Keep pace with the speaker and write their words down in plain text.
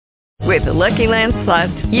With the Lucky Land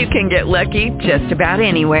Slots, you can get lucky just about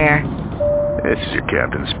anywhere. This is your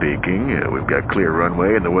captain speaking. We've got clear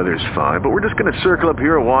runway and the weather's fine, but we're just going to circle up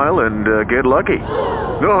here a while and get lucky.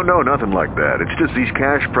 No, nothing like that. It's just these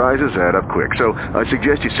cash prizes add up quick. So I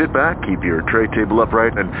suggest you sit back, keep your tray table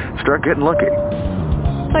upright, and start getting lucky.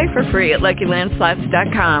 Play for free at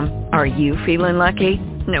LuckyLandSlots.com. Are you feeling lucky?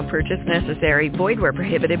 No purchase necessary. Void where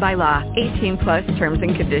prohibited by law. 18 plus terms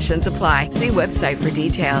and conditions apply. See website for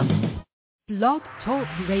details. Blog Talk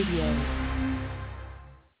Radio.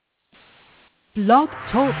 Blog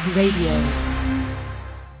Talk Radio.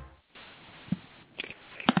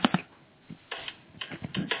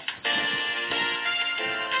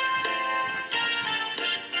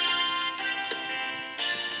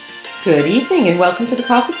 Good evening and welcome to the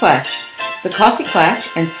Coffee Clash. The Coffee Clash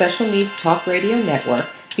and Special Needs Talk Radio Network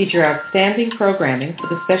feature outstanding programming for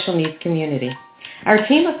the special needs community. Our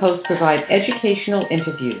team of hosts provide educational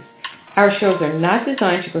interviews. Our shows are not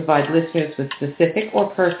designed to provide listeners with specific or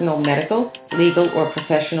personal medical, legal, or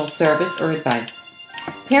professional service or advice.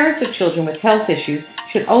 Parents of children with health issues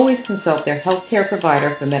should always consult their healthcare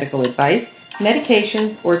provider for medical advice,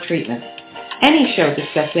 medications, or treatment. Any show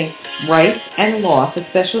discussing rights and law for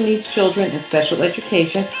special needs children and special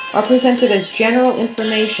education are presented as general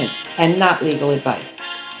information and not legal advice.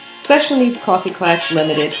 Special Needs Coffee Clash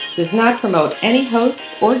Limited does not promote any host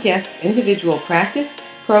or guest's individual practice,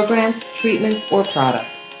 programs, treatments, or products.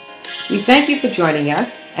 We thank you for joining us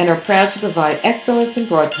and are proud to provide excellence in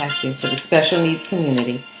broadcasting for the special needs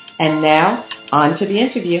community. And now, on to the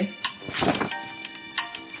interview.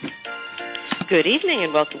 Good evening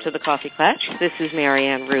and welcome to the Coffee Clash. This is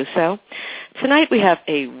Marianne Russo. Tonight we have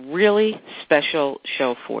a really special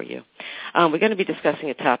show for you. We're going to be discussing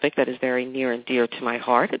a topic that is very near and dear to my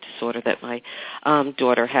heart, a disorder that my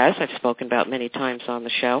daughter has. I've spoken about many times on the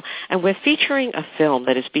show. And we're featuring a film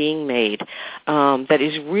that is being made that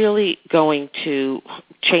is really going to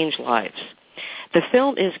change lives. The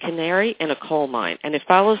film is Canary in a Coal Mine, and it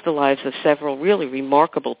follows the lives of several really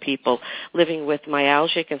remarkable people living with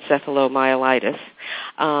Myalgic Encephalomyelitis.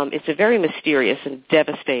 It's a very mysterious and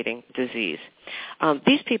devastating disease.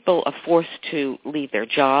 These people are forced to leave their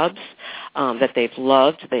jobs that they've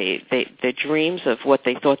loved, their dreams of what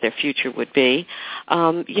they thought their future would be.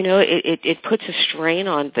 It puts a strain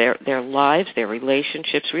on their lives, their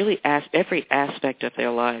relationships, really every aspect of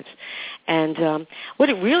their lives. And what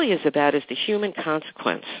it really is about is the human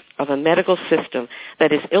consequence of a medical system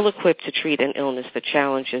that is ill-equipped to treat an illness that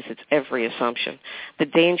challenges its every assumption, the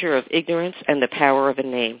danger of ignorance and the power of a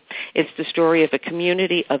name. It's the story of a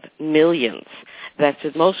community of millions that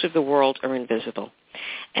to most of the world are invisible.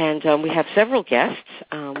 And we have several guests.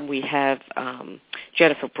 We have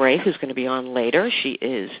Jennifer Bray, who's going to be on later. She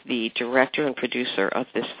is the director and producer of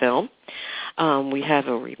this film. We have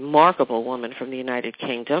a remarkable woman from the United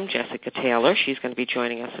Kingdom, Jessica Taylor. She's going to be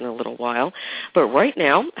joining us in a little while. But right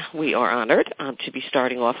now, we are honored to be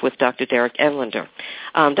starting off with Dr. Derek Enlander.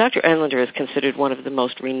 Dr. Enlander is considered one of the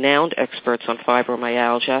most renowned experts on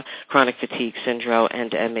fibromyalgia, chronic fatigue syndrome,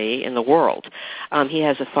 and ME in the world. He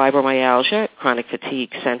has a fibromyalgia chronic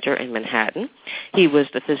fatigue center in Manhattan. He was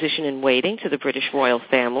the physician-in-waiting to the British royal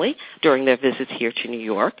family during their visits here to New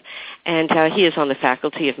York. And he is on the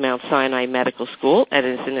faculty of Mount Sinai Medical School and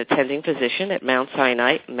is an attending physician at Mount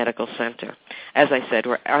Sinai Medical Center. As I said,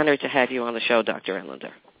 we're honored to have you on the show, Dr.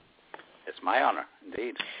 Enlander. It's my honor,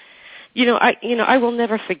 indeed. I will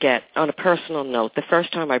never forget, on a personal note, the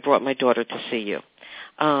first time I brought my daughter to see you.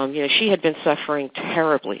 She had been suffering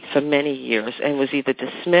terribly for many years and was either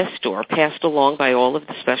dismissed or passed along by all of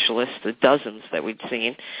the specialists, the dozens that we'd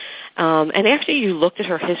seen. And after you looked at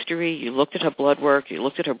her history, you looked at her blood work, you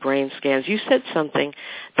looked at her brain scans, you said something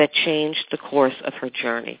that changed the course of her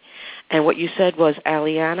journey. And what you said was,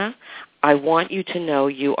 Aliana, I want you to know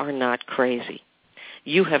you are not crazy.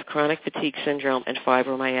 You have chronic fatigue syndrome and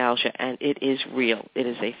fibromyalgia, and it is real. It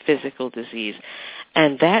is a physical disease.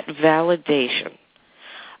 And that validation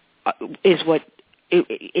is what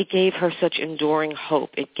it gave her such enduring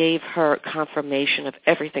hope. It gave her confirmation of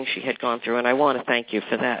everything she had gone through, and I want to thank you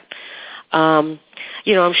for that. I'm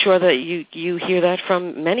sure that you hear that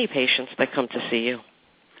from many patients that come to see you.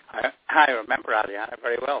 I remember Adriana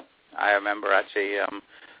very well. I remember actually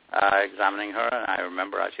examining her, and I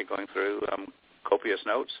remember actually going through copious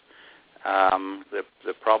notes.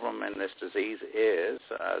 The problem in this disease is,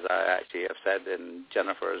 as I actually have said in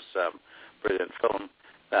Jennifer's brilliant film,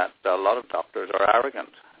 that a lot of doctors are arrogant,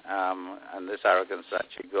 and this arrogance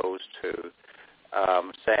actually goes to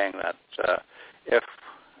saying that if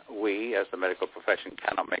we, as the medical profession,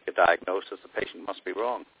 cannot make a diagnosis, the patient must be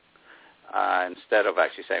wrong. instead of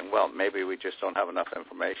actually saying, well, maybe we just don't have enough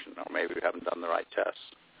information, or maybe we haven't done the right tests.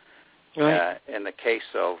 Right. In the case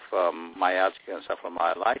of Myalgic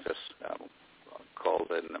Encephalomyelitis,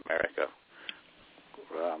 called in America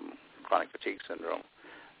chronic fatigue syndrome,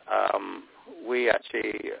 we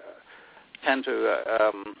actually tend to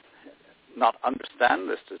not understand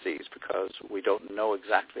this disease because we don't know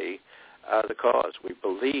exactly the cause. We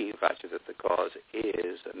believe actually that the cause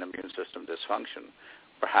is an immune system dysfunction,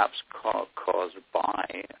 perhaps caused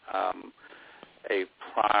by a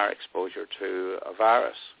prior exposure to a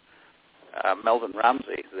virus. Melvin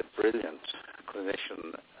Ramsey, the brilliant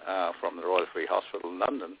clinician from the Royal Free Hospital in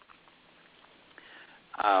London,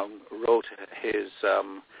 wrote his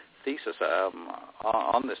thesis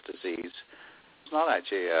on this disease. It's not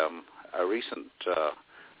actually a recent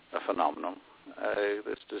phenomenon.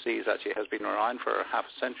 This disease actually has been around for half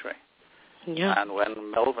a century. Yeah. And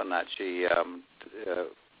when Melvin actually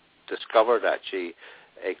discovered actually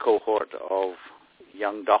a cohort of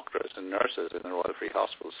young doctors and nurses in the Royal Free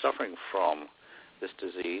Hospital suffering from this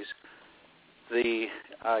disease, the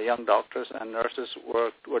young doctors and nurses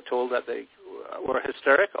were told that they were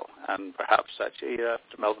hysterical, and perhaps actually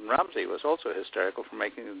Melvin Ramsey was also hysterical for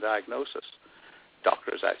making the diagnosis.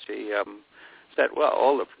 Doctors actually said, well,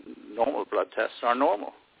 all the normal blood tests are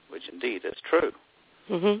normal, which indeed is true.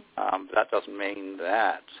 Mm-hmm. That doesn't mean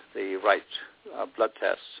that the right blood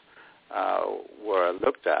tests were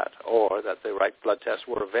looked at, or that the right blood tests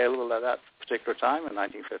were available at that particular time in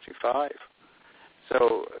 1955.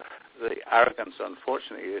 So the arrogance,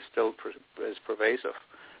 unfortunately, is still is pervasive.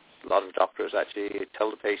 A lot of doctors actually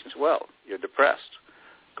tell the patients, well, you're depressed,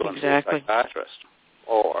 go and see a psychiatrist,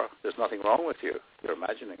 or there's nothing wrong with you, you're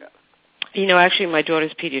imagining it. You know, actually, my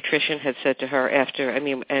daughter's pediatrician had said to her after,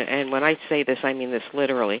 and when I say this, I mean this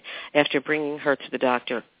literally, after bringing her to the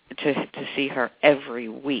doctor to see her every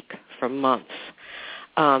week for months,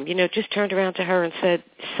 just turned around to her and said,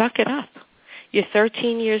 suck it up. You're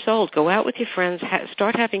 13 years old. Go out with your friends,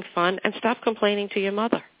 start having fun, and stop complaining to your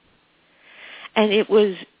mother. And it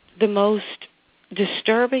was the most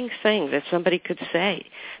disturbing thing that somebody could say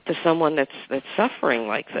to someone that's suffering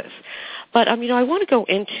like this. But, I want to go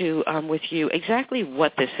into with you exactly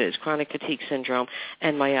what this is, chronic fatigue syndrome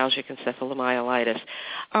and myalgic encephalomyelitis.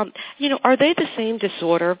 Are they the same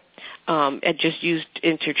disorder and just used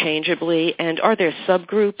interchangeably? And are there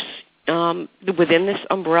subgroups within this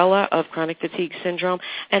umbrella of chronic fatigue syndrome?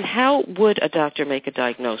 And how would a doctor make a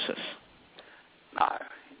diagnosis?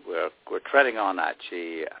 We're treading on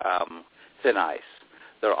actually thin ice.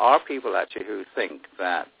 There are people actually who think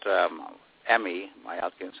that ME,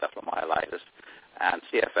 myalgic encephalomyelitis, and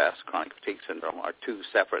CFS, chronic fatigue syndrome, are two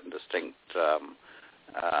separate and distinct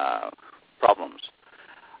problems.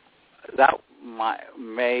 That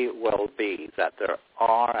may well be that there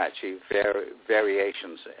are actually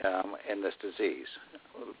variations in this disease.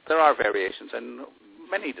 There are variations in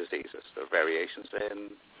many diseases. There are variations in,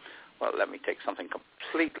 well, let me take something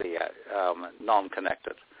completely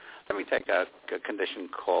non-connected. Let me take a condition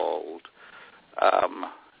called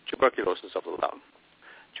tuberculosis of the lung.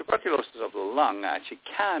 Tuberculosis of the lung actually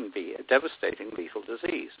can be a devastating lethal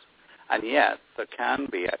disease, and yet there can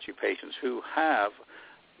be actually patients who have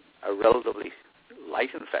a relatively light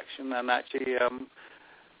infection and actually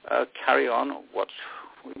carry on what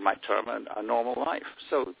we might term a normal life.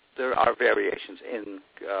 So there are variations in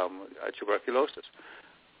tuberculosis.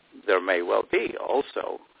 There may well be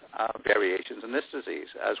also variations in this disease.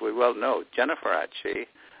 As we well know, Jennifer actually,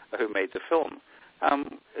 who made the film,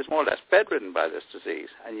 is more or less bedridden by this disease,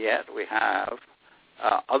 and yet we have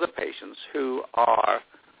other patients who are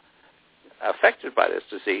affected by this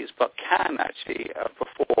disease but can actually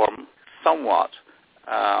perform somewhat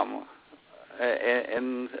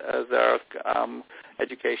in their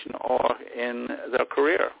education or in their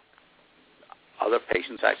career. Other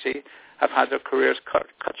patients actually have had their careers cut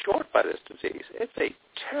short by this disease. It's a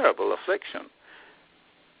terrible affliction.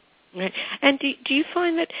 Right. And do you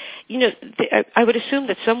find that, I would assume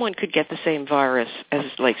that someone could get the same virus as,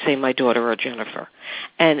 like, say, my daughter or Jennifer,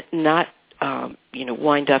 and not,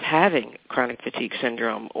 wind up having chronic fatigue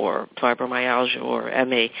syndrome or fibromyalgia or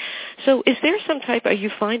ME. So is there are you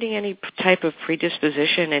finding any type of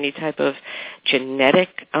predisposition, any type of genetic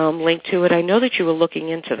link to it? I know that you were looking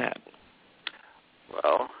into that.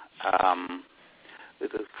 Well,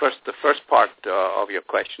 the first part of your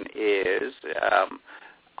question is,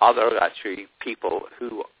 are there actually people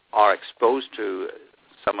who are exposed to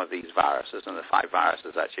some of these viruses, and the 5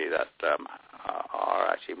 viruses actually that are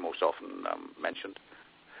actually most often mentioned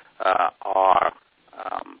are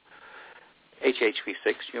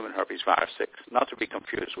HHV6, human herpes virus 6, not to be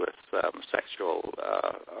confused with sexual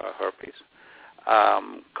herpes.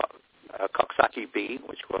 Coxsackie B,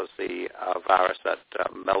 which was the virus that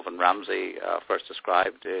Melvin Ramsey first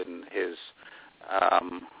described in his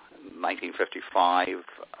 1955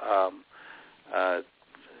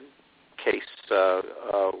 case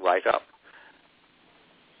write-up.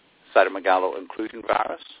 Cytomegalo-inclusion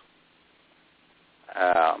virus.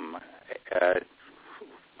 A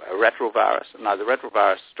retrovirus. Now, the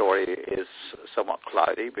retrovirus story is somewhat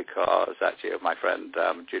cloudy because actually my friend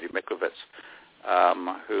Judy Miklowitz,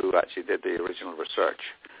 who actually did the original research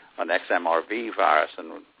on XMRV virus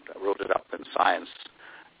and wrote it up in Science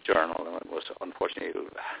Journal, and it was unfortunately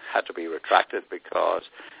had to be retracted because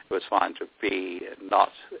it was found to be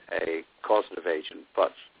not a causative agent,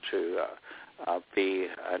 but to be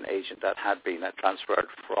an agent that had been transferred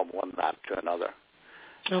from one lab to another.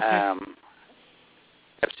 Okay.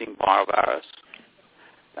 Epstein-Barr virus,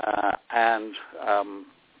 and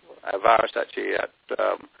a virus actually at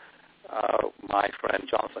my friend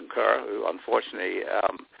Jonathan Kerr, who unfortunately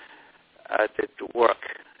did work,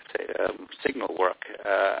 signal work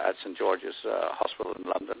at St. George's Hospital in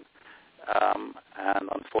London. And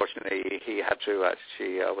unfortunately, he had to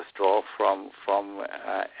actually withdraw from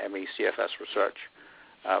ME-CFS research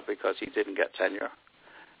because he didn't get tenure.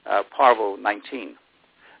 Parvo 19.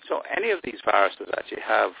 So any of these viruses actually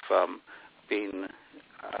have been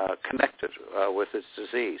connected with this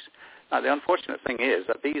disease. Now, the unfortunate thing is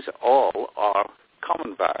that these all are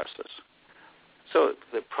common viruses. So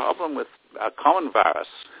the problem with a common virus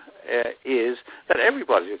is that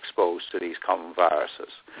everybody's exposed to these common viruses.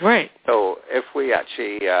 Right. So if we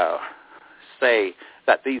actually say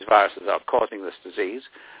that these viruses are causing this disease,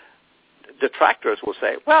 detractors will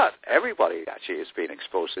say, well, everybody actually has been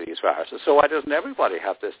exposed to these viruses, so why doesn't everybody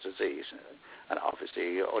have this disease? And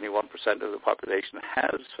obviously only 1% of the population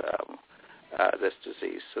has this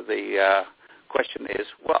disease. So the question is,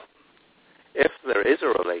 well, if there is a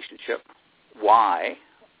relationship, why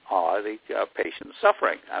are the patients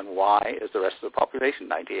suffering? And why is the rest of the population,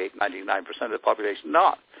 98, 99% of the population,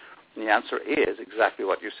 not? And the answer is exactly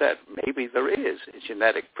what you said. Maybe there is a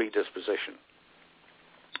genetic predisposition.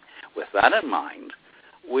 With that in mind,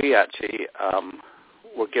 we actually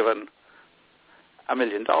were given $1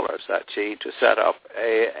 million actually to set up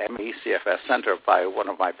a ME-CFS center by one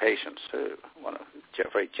of my patients who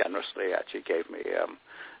very generously actually gave me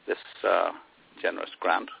this generous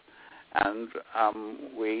grant. And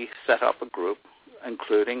we set up a group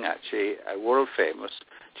including actually a world-famous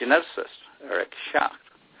geneticist, Eric Schacht.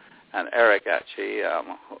 And Eric actually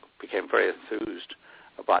became very enthused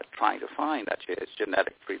about trying to find actually its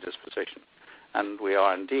genetic predisposition. And we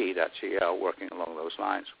are indeed actually working along those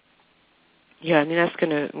lines. Yeah, I mean, that's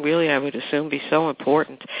going to really, I would assume, be so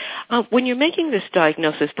important. When you're making this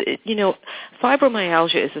diagnosis,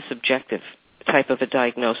 fibromyalgia is a subjective type of a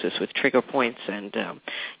diagnosis with trigger points and,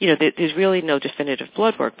 there's really no definitive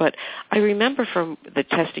blood work. But I remember from the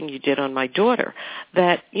testing you did on my daughter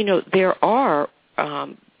that, there are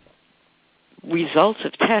results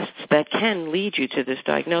of tests that can lead you to this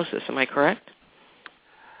diagnosis. Am I correct?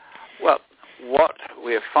 Well, what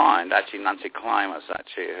we have found, actually, Nancy Klimas,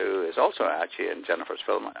 actually, who is also actually in Jennifer's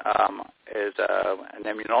film, is an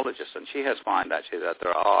immunologist, and she has found actually that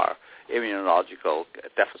there are immunological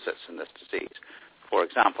deficits in this disease. For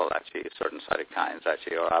example, actually, certain cytokines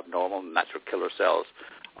actually are abnormal, natural killer cells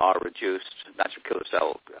are reduced, natural killer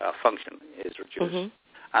cell function is reduced,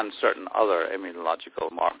 and certain other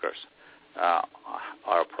immunological markers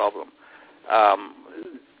are a problem.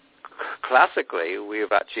 Classically, we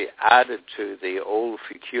have actually added to the old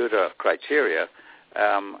Fukuda criteria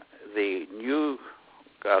the new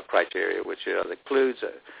criteria, which includes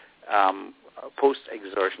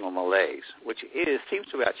post-exertional malaise, which seems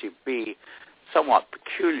to actually be somewhat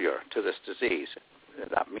peculiar to this disease.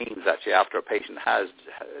 That means actually after a patient has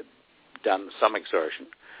done some exertion,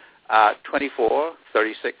 24,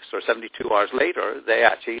 36, or 72 hours later, they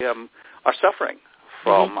actually are suffering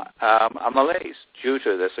from a malaise due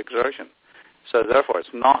to this exertion. So therefore, it's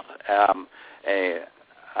not an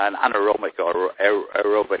anaerobic or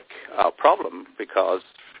aerobic problem, because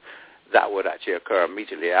that would actually occur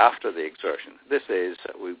immediately after the exertion. This is,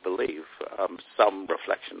 we believe, some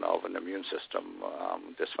reflection of an immune system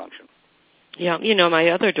dysfunction. Yeah, my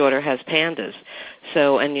other daughter has pandas.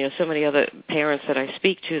 So, and, so many other parents that I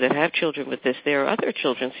speak to that have children with this, their other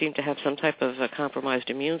children seem to have some type of a compromised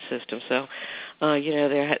immune system. So,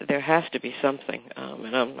 there has to be something,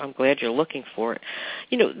 and I'm glad you're looking for it.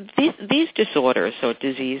 These disorders or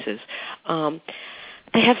diseases,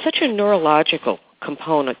 they have such a neurological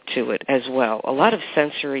component to it as well. A lot of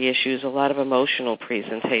sensory issues, a lot of emotional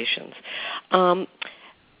presentations.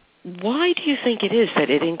 Why do you think it is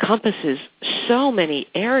that it encompasses so many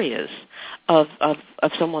areas of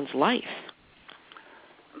someone's life?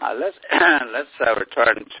 Let's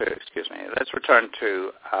return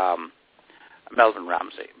to Melvin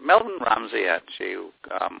Ramsey. Melvin Ramsey actually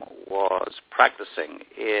was practicing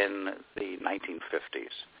in the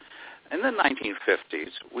 1950s. In the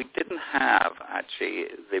 1950s, we didn't have actually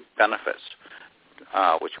the benefits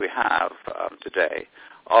which we have today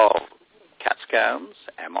of CAT scans,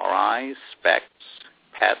 MRIs, SPECTs,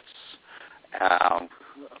 PETs,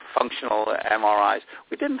 functional MRIs.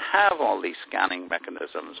 We didn't have all these scanning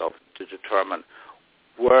mechanisms to determine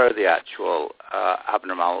where the actual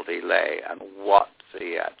abnormality lay and what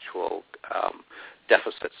the actual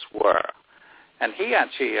deficits were. And he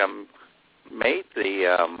actually made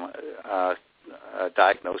the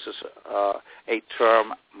diagnosis a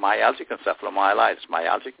term myalgic encephalomyelitis,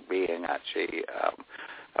 myalgic being actually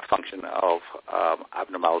a function of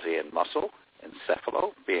abnormality in muscle,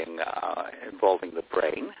 encephalo being involving the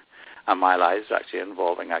brain, and myelitis actually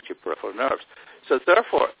involving peripheral nerves. So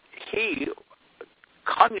therefore, he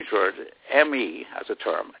conjured ME as a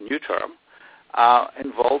term, a new term,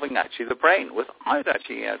 involving actually the brain without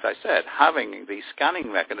actually, as I said, having these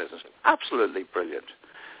scanning mechanisms. Absolutely brilliant.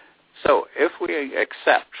 So if we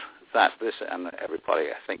accept that this, and everybody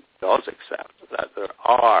I think does accept, that there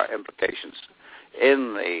are implications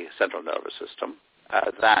in the central nervous system,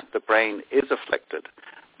 that the brain is afflicted,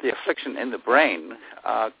 the affliction in the brain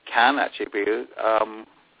can actually be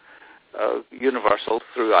universal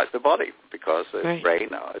throughout the body, because the right. brain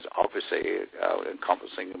is obviously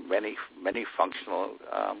encompassing many functional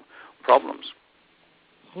problems.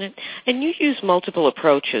 And you use multiple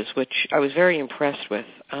approaches, which I was very impressed with.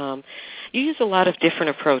 You use a lot of different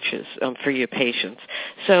approaches for your patients.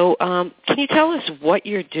 So can you tell us what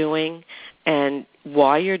you're doing and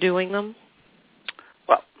why you're doing them?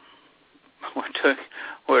 Well,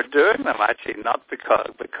 we're doing them actually not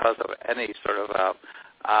because of any sort of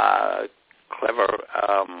clever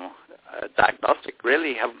diagnostic.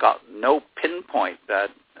 Really have got no pinpoint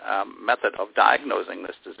method of diagnosing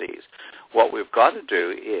this disease. What we've got to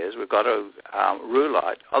do is we've got to rule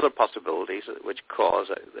out other possibilities which cause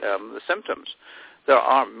the symptoms. There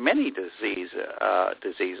are many diseases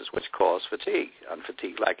which cause fatigue and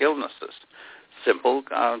fatigue-like illnesses. Simple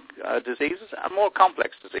diseases and more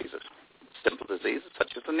complex diseases. Simple diseases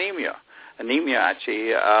such as anemia. Anemia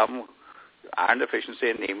actually, iron deficiency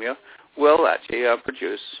anemia will actually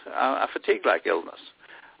produce a fatigue-like illness.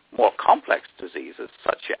 More complex diseases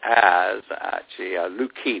such as actually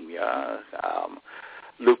leukemia,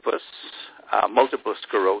 lupus, multiple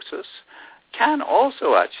sclerosis can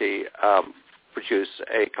also actually produce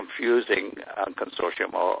a confusing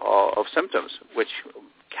consortium of symptoms which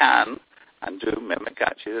can and do mimic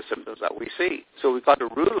actually the symptoms that we see. So we've got to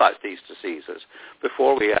rule out these diseases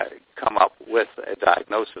before we come up with a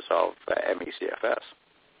diagnosis of ME/CFS.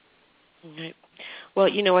 Right. Well,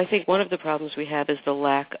 I think one of the problems we have is the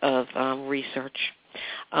lack of research.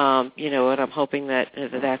 And I'm hoping that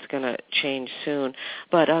that's going to change soon.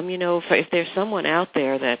 But, if there's someone out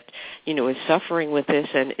there that, is suffering with this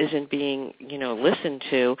and isn't being, listened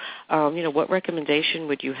to, what recommendation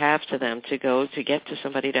would you have to them to go to get to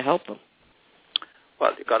somebody to help them?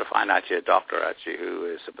 Well, you've got to find actually a doctor actually who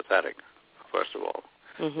is sympathetic, first of all.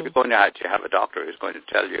 Mm-hmm. You're going to actually have a doctor who's going to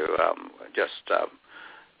tell you just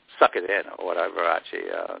suck it in or whatever actually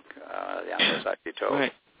the answer is actually told.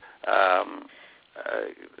 Right.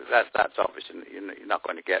 That's obviously you're not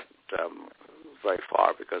going to get very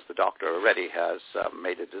far because the doctor already has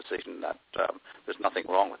made a decision that there's nothing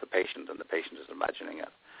wrong with the patient and the patient is imagining it.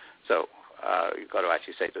 So you've got to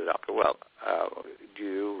actually say to the doctor, well, do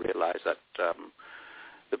you realize that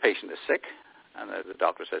the patient is sick? And the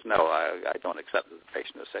doctor says, no, I don't accept that the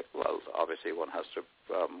patient is sick. Well, obviously one has to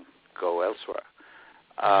go elsewhere.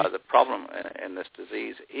 The problem in this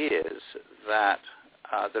disease is that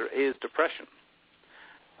there is depression.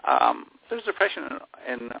 There's depression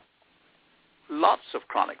in lots of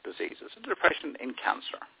chronic diseases. There's depression in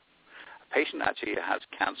cancer. A patient actually has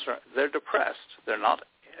cancer. They're depressed.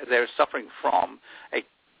 They're suffering from a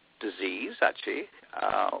disease actually,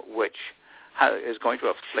 which is going to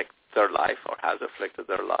afflict their life or has afflicted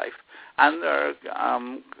their life, and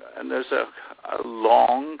there's a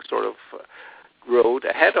long sort of road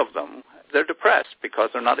ahead of them. They're depressed because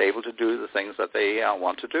they're not able to do the things that they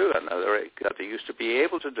want to do and that they used to be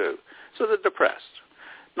able to do. So they're depressed.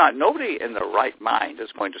 Now, nobody in their right mind is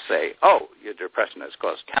going to say, oh, your depression has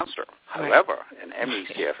caused cancer. Right. However, in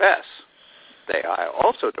ME/CFS, they are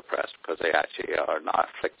also depressed because they actually are not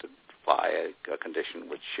afflicted by a condition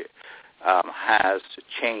which has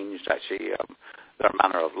changed actually their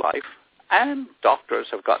manner of life. And doctors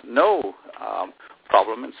have got no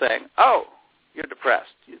problem in saying, oh, you're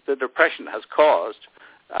depressed. The depression has caused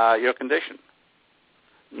your condition.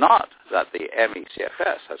 Not that the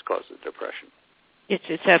ME/CFS has caused the depression.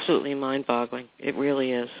 It's absolutely mind-boggling. It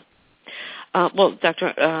really is. Well,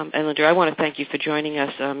 Dr. Endlander, I want to thank you for joining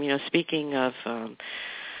us. Speaking of,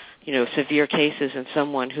 severe cases and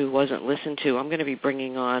someone who wasn't listened to, I'm going to be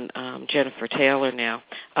bringing on Jessica Taylor now.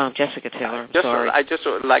 Jessica Taylor, I just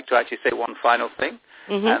would like to actually say one final thing,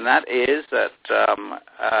 and that is that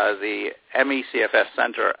the ME/CFS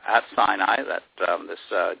Center at Sinai that this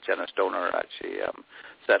generous donor actually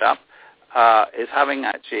set up is having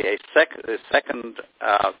actually a second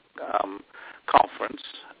conference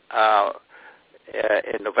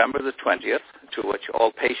in November the 20th, to which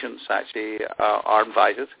all patients actually are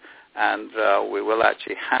invited, and we will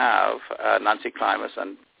actually have Nancy Klimas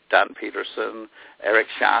and Dan Peterson, Eric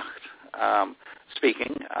Schacht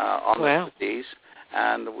speaking on this disease,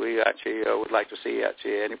 and we actually would like to see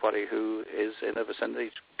actually anybody who is in the vicinity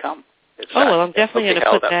to come. I'm definitely going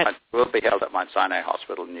to put that. It will be held at Mount Sinai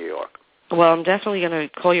Hospital in New York. Well, I'm definitely going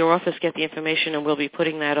to call your office, get the information, and we'll be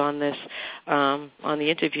putting that on this on the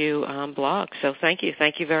interview blog. So thank you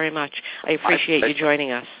very much. I appreciate you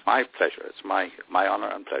joining us. My pleasure. It's my honor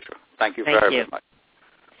and pleasure. Thank you very much.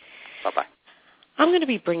 Bye-bye. I'm going to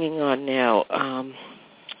be bringing on now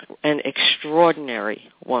an extraordinary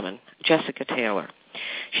woman, Jessica Taylor.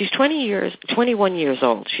 She's 21 years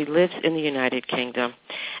old. She lives in the United Kingdom,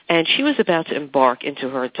 and she was about to embark into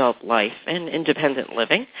her adult life and independent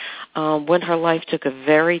living when her life took a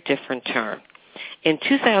very different turn. In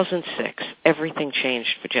 2006, everything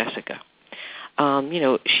changed for Jessica.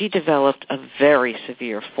 She developed a very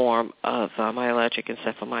severe form of myalgic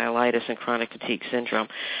encephalomyelitis and chronic fatigue syndrome,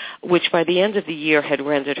 which by the end of the year had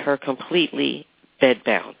rendered her completely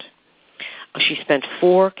bedbound. She spent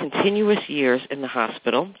 4 continuous years in the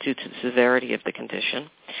hospital due to the severity of the condition,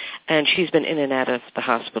 and she's been in and out of the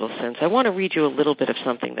hospital since. I want to read you a little bit of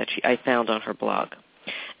something that I found on her blog.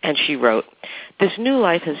 And she wrote, "This new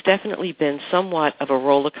life has definitely been somewhat of a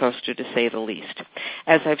roller coaster, to say the least,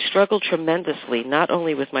 as I've struggled tremendously not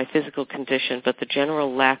only with my physical condition but the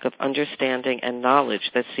general lack of understanding and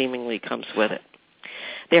knowledge that seemingly comes with it.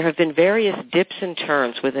 There have been various dips and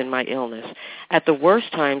turns within my illness. At the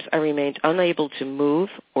worst times, I remained unable to move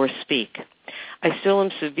or speak. I still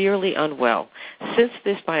am severely unwell. Since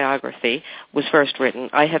this biography was first written,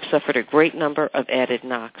 I have suffered a great number of added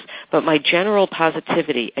knocks, but my general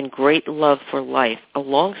positivity and great love for life,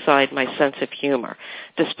 alongside my sense of humor,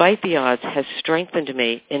 despite the odds, has strengthened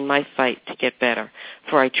me in my fight to get better,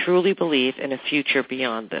 for I truly believe in a future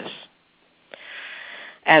beyond this."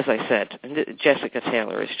 As I said, Jessica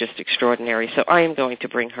Taylor is just extraordinary, so I am going to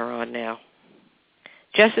bring her on now.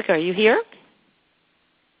 Jessica, are you here?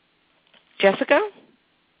 Jessica?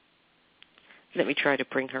 Let me try to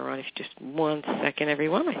bring her on. Just 1 second,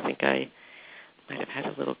 everyone. I think I might have had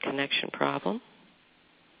a little connection problem.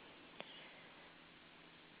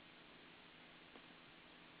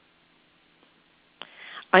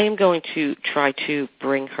 I am going to try to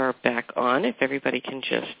bring her back on, if everybody can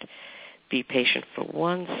just be patient for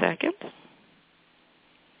 1 second.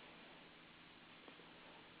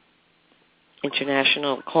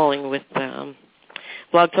 International calling with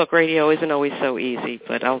Blog Talk Radio isn't always so easy,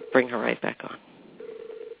 but I'll bring her right back on.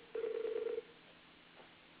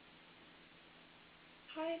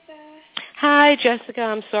 Hi there. Hi, Jessica.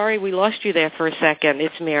 I'm sorry we lost you there for a second.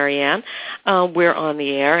 It's Marianne. We're on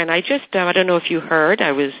the air, and I just, I don't know if you heard,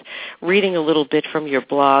 I was reading a little bit from your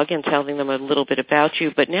blog and telling them a little bit about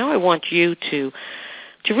you, but now I want you to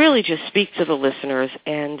really just speak to the listeners,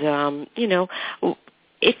 and,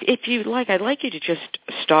 if you like, I'd like you to just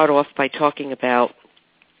start off by talking about,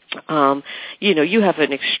 you have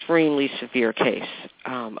an extremely severe case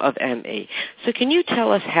of ME. So can you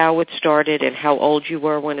tell us how it started and how old you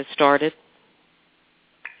were when it started?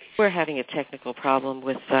 We're having a technical problem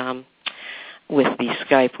with the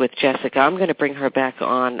Skype with Jessica. I'm going to bring her back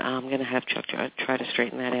on. I'm going to have Chuck try to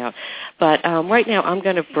straighten that out. But right now I'm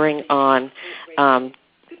going to bring on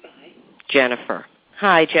Jennifer.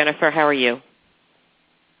 Hi, Jennifer. How are you?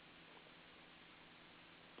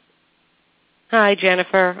 Hi,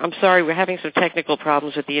 Jennifer. I'm sorry, we're having some technical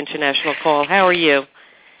problems with the international call. How are you?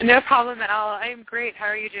 No problem at all. I'm great. How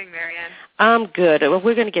are you doing, Marianne? I'm good. Well,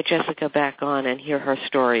 we're going to get Jessica back on and hear her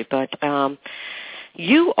story, but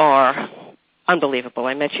you are unbelievable.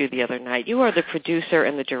 I met you the other night. You are the producer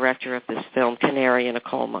and the director of this film, Canary in a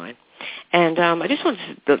Coal Mine. And I just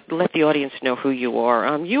wanted to let the audience know who you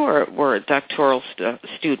are. You were a doctoral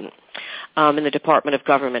student in the Department of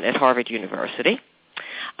Government at Harvard University.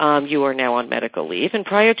 You are now on medical leave. And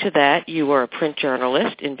prior to that, you were a print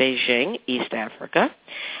journalist in Beijing, East Africa.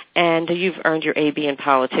 And you've earned your AB in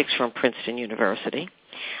politics from Princeton University.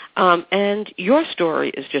 And your story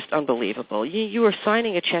is just unbelievable. You were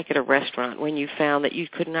signing a check at a restaurant when you found that you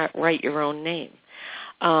could not write your own name.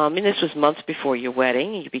 And this was months before your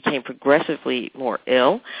wedding. You became progressively more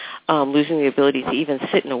ill, losing the ability to even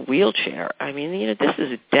sit in a wheelchair. I mean, this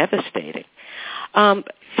is devastating.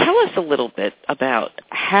 Tell us a little bit about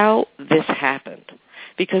how this happened.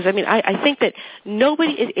 Because, I think that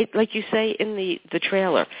nobody, like you say in the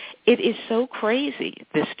trailer, it is so crazy,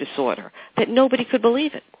 this disorder, that nobody could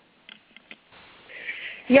believe it.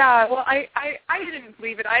 Yeah, well, I didn't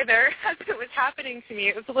believe it either as it was happening to me.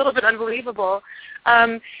 It was a little bit unbelievable.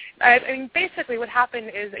 Basically what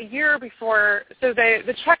happened is a year before, so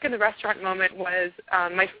the check in the restaurant moment was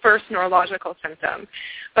my first neurological symptom.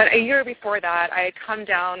 But a year before that, I had come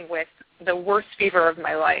down with the worst fever of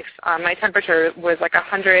my life. My temperature was like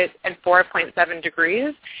 104.7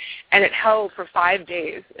 degrees, and it held for 5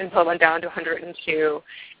 days until it went down to 102.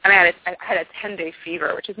 And I had a 10-day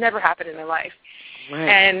fever, which has never happened in my life. Right.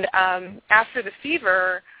 And after the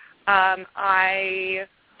fever, I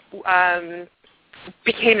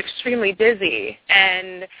became extremely dizzy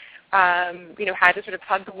and, had to sort of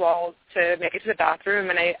hug the wall to make it to the bathroom.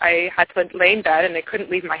 And I had to lay in bed, and I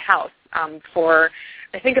couldn't leave my house for,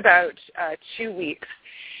 I think, about 2 weeks.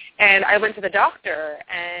 And I went to the doctor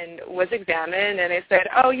and was examined, and they said,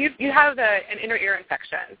 oh, you have an inner ear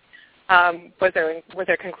infection, was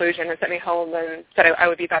their conclusion, and sent me home and said I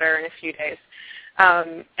would be better in a few days.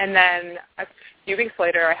 And then a few weeks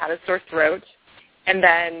later, I had a sore throat, and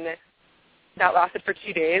then that lasted for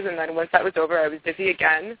 2 days, and then once that was over, I was dizzy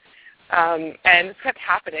again. And this kept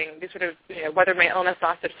happening. These sort of, whether my illness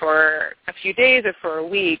lasted for a few days or for a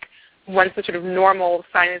week, once the sort of normal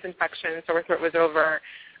sinus infection, sore throat was over,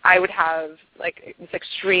 I would have like this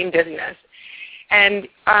extreme dizziness. And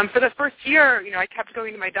for the first year, I kept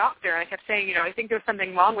going to my doctor, and I kept saying, I think there's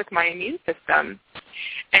something wrong with my immune system.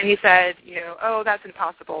 And he said, oh, that's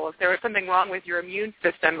impossible. If there was something wrong with your immune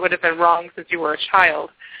system, it would have been wrong since you were a child.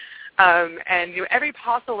 And every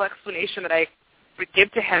possible explanation that I would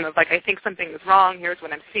give to him of, like, I think something is wrong, here's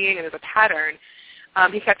what I'm seeing, and there's a pattern,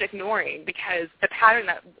 he kept ignoring, because the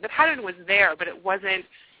pattern was there, but it wasn't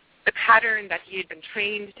the pattern that he had been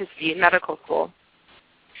trained to see in medical school.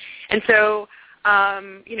 And so,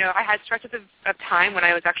 I had stretches of time when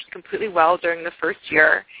I was actually completely well during the first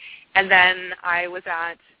year, and then I was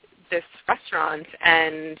at this restaurant,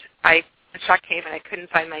 and the check came, and I couldn't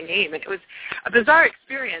find my name, and it was a bizarre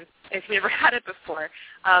experience if you never had it before,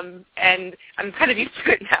 and I'm kind of used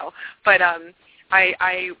to it now, but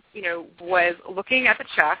I was looking at the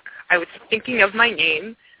check, I was thinking of my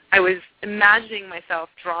name, I was imagining myself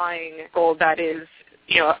drawing gold that is,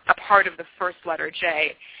 a part of the first letter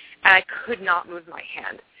J, and I could not move my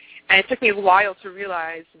hand. And it took me a while to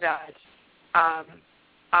realize that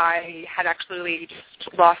I had actually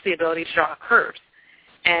just lost the ability to draw curves,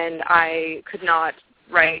 and I could not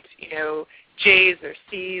write, J's or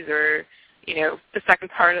C's or, the second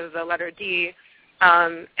part of the letter D,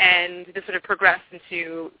 and this sort of progressed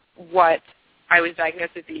into what I was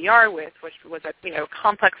diagnosed at the ER with, which was a,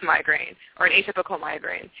 complex migraine or an atypical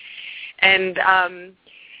migraine. And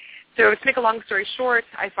so to make a long story short,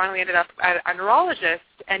 I finally ended up at a neurologist,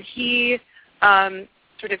 and he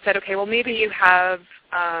sort of said, okay, well, maybe you're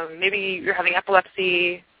having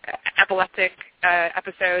epileptic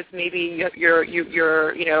episodes. Maybe you're a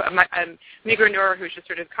migraineur who's just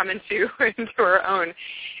sort of come into her own.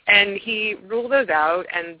 And he ruled those out,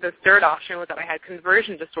 and the third option was that I had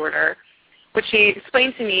conversion disorder, which he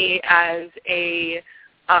explained to me as a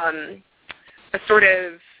sort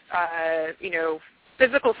of,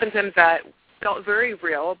 physical symptoms that felt very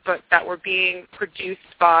real, but that were being produced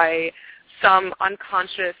by some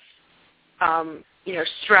unconscious,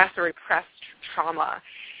 stress or repressed trauma.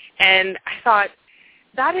 And I thought,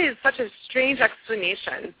 that is such a strange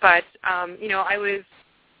explanation, but, I was,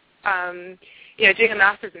 doing a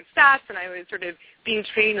master's in stats, and I was sort of being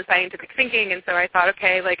trained in scientific thinking, and so I thought,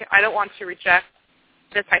 okay, I don't want to reject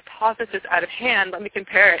this hypothesis out of hand. Let me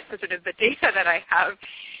compare it to sort of the data that I have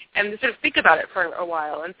and sort of think about it for a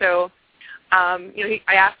while. And so, I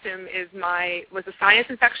asked him, was the sinus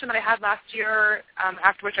infection that I had last year,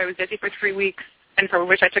 after which I was dizzy for 3 weeks, and for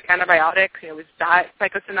which I took antibiotics, was that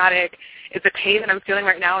psychosomatic? Is the pain that I'm feeling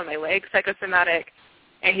right now in my leg psychosomatic?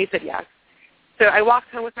 And he said yes. So I walked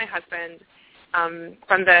home with my husband,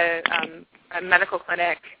 from the medical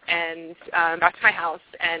clinic and back to my house,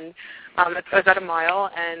 and I was at a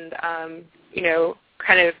mile and,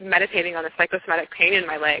 kind of meditating on the psychosomatic pain in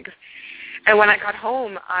my legs. And when I got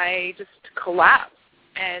home, I just collapsed,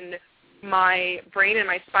 and my brain and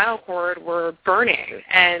my spinal cord were burning.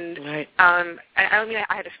 And right. I don't mean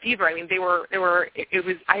I had a fever. I mean, it was,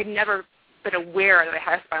 I had never been aware that I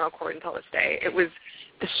had a spinal cord until this day. It was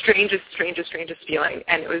the strangest feeling,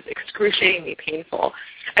 and it was excruciatingly painful.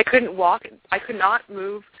 I couldn't walk. I could not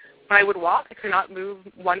move. When I would walk, I could not move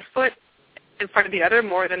one foot in front of the other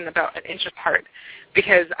more than about an inch apart,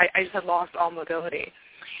 because I just had lost all mobility.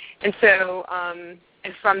 And so,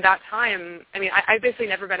 and from that time, I mean, I basically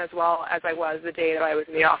never been as well as I was the day that I was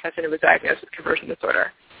in the office and it was diagnosed with conversion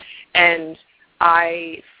disorder. And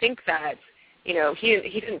I think that, he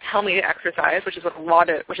didn't tell me to exercise, which is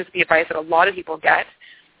the advice that a lot of people get.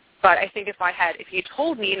 But I think if he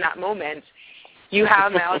told me in that moment, you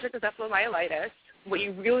have myalgic encephalomyelitis, what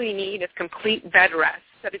you really need is complete bed rest.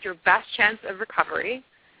 That is your best chance of recovery.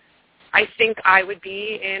 I think I would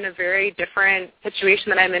be in a very different situation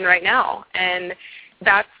than I'm in right now. And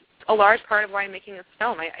that's a large part of why I'm making this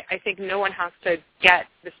film. I think no one has to get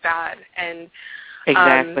this bad. And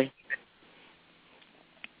exactly.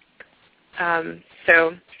 Yeah,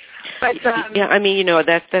 I mean,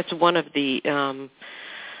 that's one of the,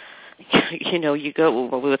 you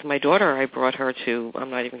go with my daughter. I brought her to, I'm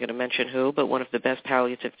not even going to mention who, but one of the best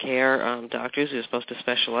palliative care doctors who's supposed to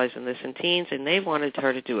specialize in this in teens, and they wanted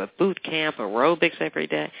her to do a boot camp, aerobics every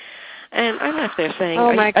day. And I left there saying,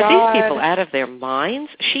 are these people out of their minds?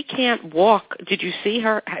 She can't walk. Did you see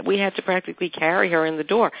her? We had to practically carry her in the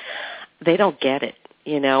door. They don't get it.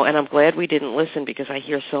 And I'm glad we didn't listen, because I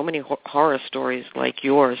hear so many horror stories like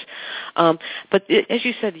yours. But as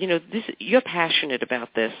you said, you're passionate about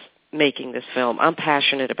this, making this film. I'm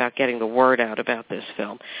passionate about getting the word out about this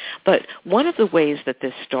film. But one of the ways that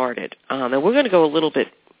this started, and we're going to go a little bit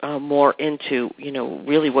more into,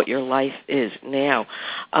 really what your life is now.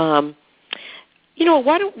 Why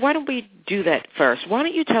don't we do that first? Why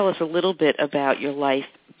don't you tell us a little bit about your life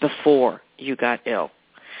before you got ill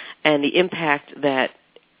and the impact that,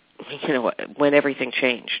 when everything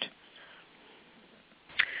changed?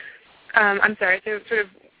 I'm sorry, so sort of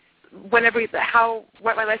what my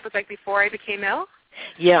life was like before I became ill?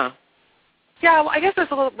 Yeah. Yeah, well, I guess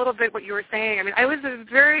that's a little bit what you were saying. I mean, I was a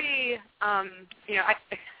very, I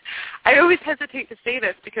always hesitate to say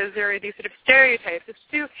this because there are these sort of stereotypes. This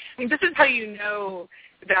is how you know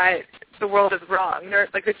that the world is wrong.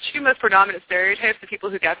 Like the two most predominant stereotypes of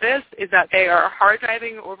people who get this is that they are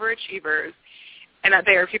hard-driving overachievers and that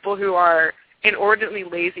they are people who are inordinately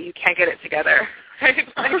lazy, you can't get it together. Right?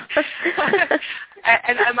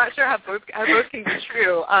 And I'm not sure how both can be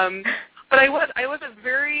true. But I was a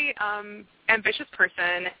very ambitious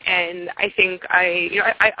person, and I think I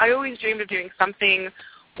always dreamed of doing something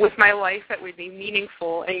with my life that would be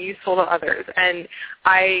meaningful and useful to others. And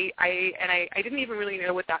I didn't even really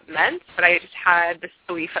know what that meant, but I just had this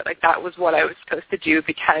belief that that was what I was supposed to do,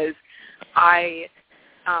 because I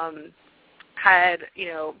had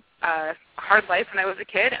a hard life when I was a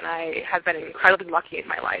kid, and I have been incredibly lucky in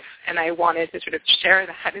my life, and I wanted to sort of share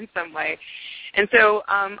that in some way. And so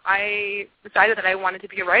I decided that I wanted to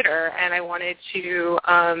be a writer, and I wanted to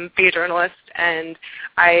be a journalist, and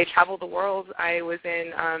I traveled the world. I was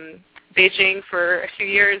in Beijing for a few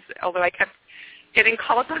years, although I kept getting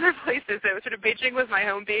called to other places. So sort of Beijing was my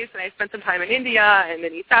home base, and I spent some time in India and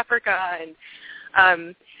in East Africa, and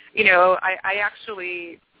I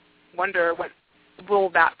actually wonder what role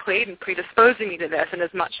that played in predisposing me to this. And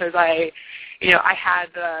as much as I had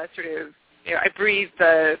the sort of, I breathed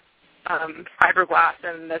the fiberglass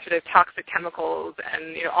and the sort of toxic chemicals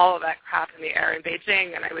and all of that crap in the air in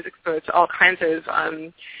Beijing, and I was exposed to all kinds of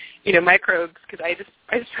microbes, because I just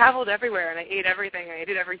traveled everywhere, and I ate everything, and I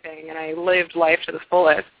did everything, and I lived life to the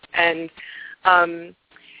fullest. And when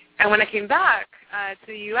I came back to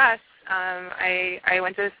the U.S., I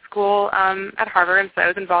went to school at Harvard, and so I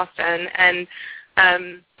was in Boston, and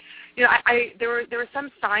there were some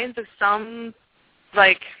signs of some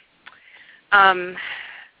I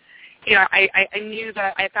knew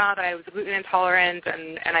that I found that I was gluten intolerant,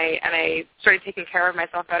 and I started taking care of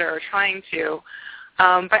myself better, or trying to.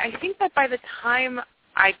 But I think that by the time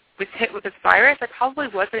I was hit with this virus, I probably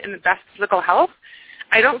wasn't in the best physical health.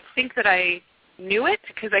 I don't think that I knew it,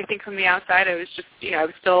 because I think from the outside I was just, I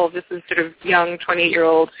was still this sort of young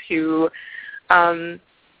 28-year-old who,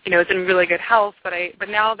 is in really good health. But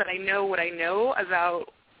now that I know what I know about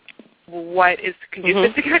what is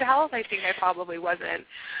conducive to good health, I think I probably wasn't.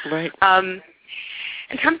 Right.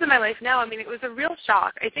 in terms of my life now, I mean, it was a real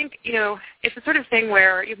shock. I think, it's the sort of thing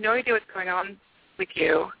where you have no idea what's going on with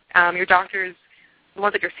you. Your doctors, the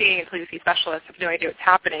ones that you're seeing, including the specialists, have no idea what's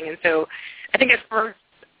happening. And so I think at first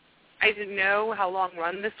I didn't know how long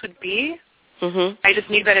run this would be. Mm-hmm. I just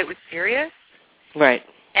knew that it was serious. Right.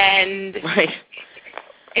 And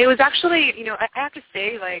it was actually, I have to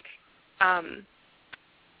say, for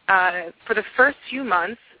the first few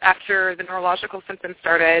months after the neurological symptoms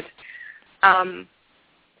started,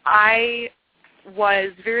 I was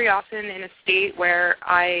very often in a state where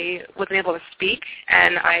I wasn't able to speak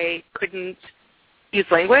and I couldn't use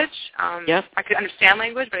language. I could understand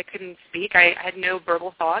language, but I couldn't speak. I had no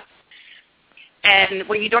verbal thoughts. And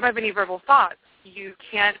when you don't have any verbal thoughts, you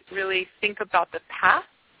can't really think about the past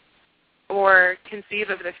or conceive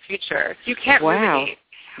of the future. So you can't really.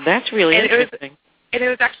 That's really interesting. And it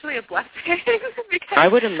was actually a blessing because I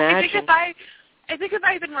would imagine. I think if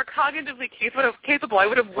I had been more cognitively capable, I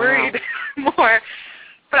would have worried more.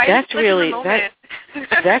 But that's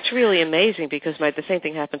really amazing because the same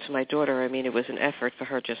thing happened to my daughter. I mean, it was an effort for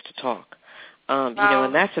her just to talk.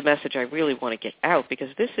 And that's a message I really want to get out because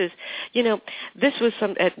this is, this was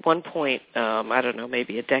at one point, I don't know,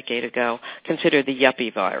 maybe a decade ago, considered the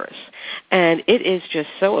yuppie virus. And it is just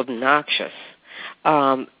so obnoxious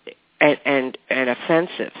and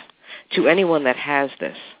offensive to anyone that has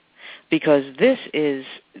this because this is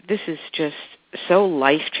just so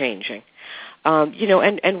life-changing.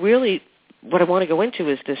 And really what I want to go into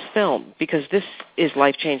is this film because this is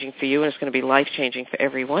life-changing for you and it's going to be life-changing for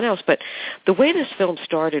everyone else. But the way this film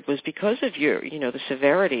started was because of the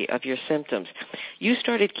severity of your symptoms. You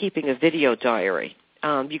started keeping a video diary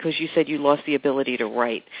because you said you lost the ability to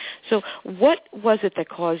write. So what was it that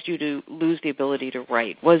caused you to lose the ability to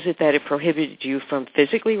write? Was it that it prohibited you from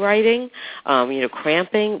physically writing,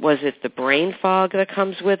 cramping? Was it the brain fog that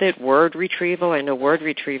comes with it, word retrieval? I know word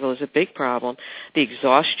retrieval is a big problem. The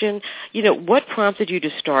exhaustion? What prompted you to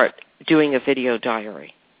start doing a video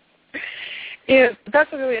diary? Yeah,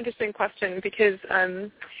 that's a really interesting question because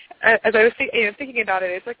as I was thinking about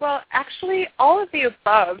it, it's like, well, actually, all of the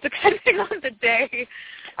above, depending on the day.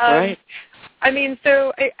 Right. I mean,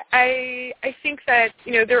 so I think that,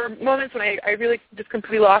 there were moments when I really just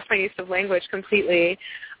completely lost my use of language completely,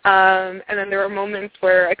 and then there were moments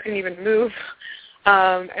where I couldn't even move,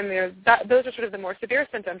 and those are sort of the more severe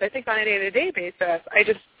symptoms. I think on a day-to-day basis,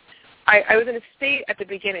 I was in a state at the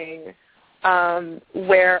beginning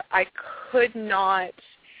where I could not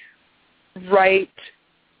write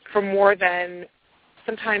for more than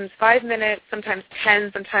sometimes 5 minutes, sometimes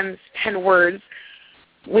 10, sometimes 10 words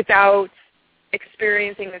without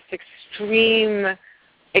experiencing this extreme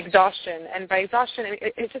exhaustion. And by exhaustion,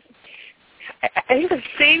 I think the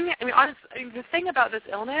thing about this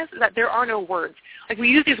illness is that there are no words. Like we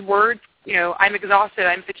use these words, I'm exhausted,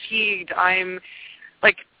 I'm fatigued, I'm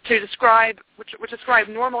to describe, which describe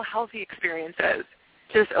normal healthy experiences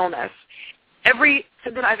to this illness. Every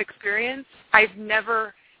symptom I've experienced, I've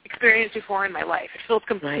never experienced before in my life. It feels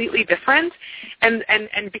completely different, and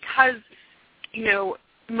because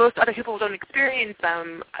most other people don't experience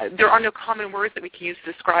them, there are no common words that we can use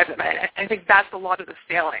to describe them. And I think that's a lot of the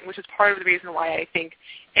failing, which is part of the reason why I think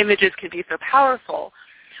images can be so powerful.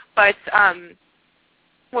 But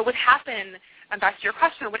what would happen, and back to your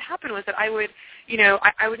question, what would happen was that I would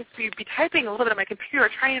just be typing a little bit on my computer,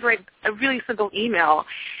 trying to write a really simple email,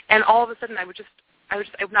 and all of a sudden I would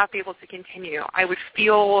not be able to continue. I would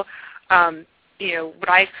feel, what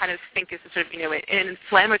I kind of think is sort of, an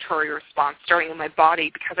inflammatory response starting in my body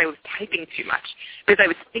because I was typing too much, because I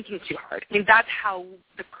was thinking too hard. I mean, that's how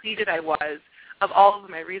depleted I was of all of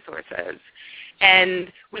my resources.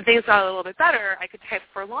 And when things got a little bit better, I could type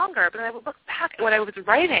for longer, but then I would look back at what I was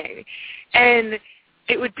writing, and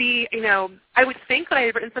it would be, I would think that I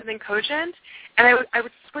had written something cogent, and I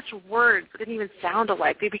would switch words that didn't even sound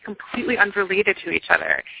alike. They'd be completely unrelated to each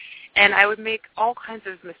other. And I would make all kinds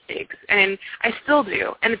of mistakes, and I still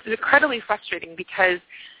do. And it's incredibly frustrating because,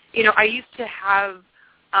 I used to have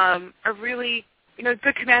a really,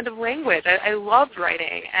 good command of language. I loved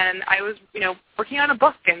writing, and I was, working on a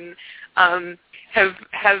book and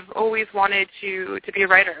have always wanted to be a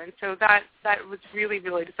writer. And so that was really,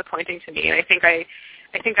 really disappointing to me. And I think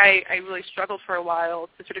I really struggled for a while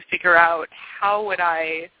to sort of figure out how would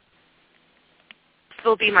I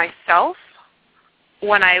still be myself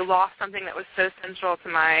when I lost something that was so central to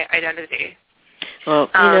my identity. Well,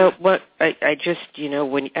 what I just,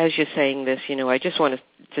 as you're saying this, I just wanted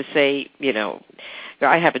to say,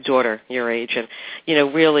 I have a daughter your age, and,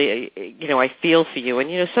 really, I feel for you.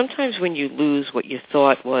 And, sometimes when you lose what you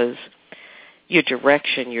thought was, your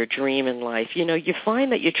direction, your dream in life. You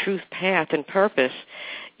find that your truth path and purpose,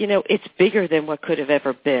 it's bigger than what could have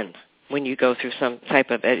ever been when you go through some type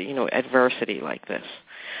of, adversity like this.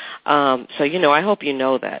 So, I hope you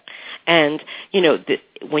know that. And,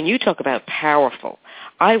 when you talk about powerful,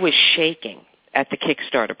 I was shaking at the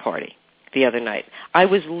Kickstarter party the other night. I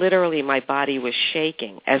was literally, my body was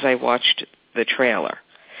shaking as I watched the trailer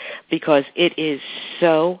because it is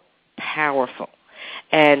so powerful.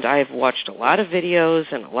 And I've watched a lot of videos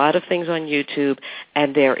and a lot of things on YouTube,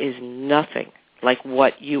 and there is nothing like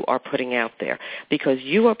what you are putting out there, because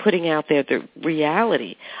you are putting out there the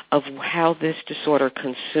reality of how this disorder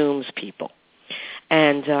consumes people.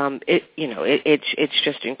 And it's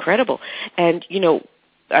just incredible. And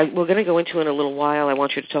we're going to go into in a little while. I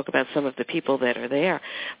want you to talk about some of the people that are there.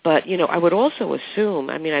 But I would also assume.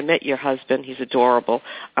 I met your husband. He's adorable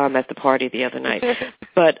at the party the other night.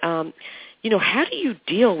 But how do you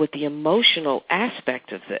deal with the emotional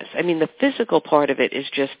aspect of this? The physical part of it is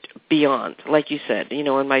just beyond. Like you said,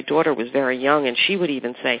 and my daughter was very young, and she would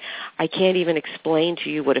even say, I can't even explain to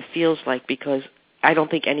you what it feels like because I don't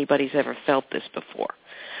think anybody's ever felt this before,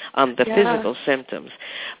 physical symptoms.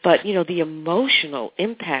 But, the emotional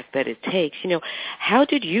impact that it takes, how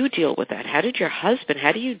did you deal with that? How did your husband,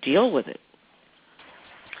 how do you deal with it?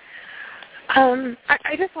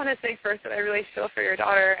 I just want to say first that I really feel for your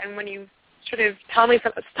daughter, and when you sort of tell me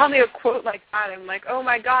a quote like that, I'm like, oh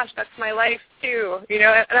my gosh, that's my life too,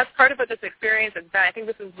 and that's part of what this experience has been. I think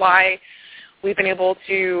this is why we've been able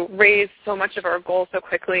to raise so much of our goals so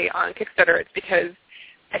quickly on Kickstarter. It's because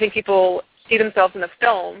I think people see themselves in the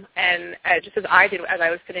film, and just as I did as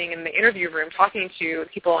I was sitting in the interview room talking to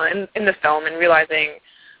people in the film and realizing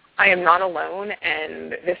I am not alone,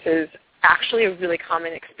 and this is actually a really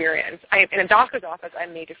common experience. In a doctor's office,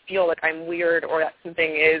 I'm made to feel like I'm weird or that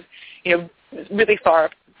something is, really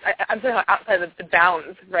far. I'm somehow outside of the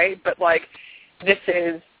bounds, right? But this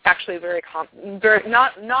is actually very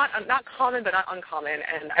not common, but not uncommon.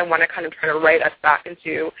 And I want to kind of try to write us back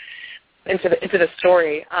into the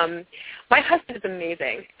story. My husband is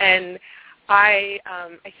amazing, and I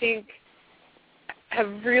think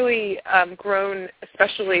have really grown,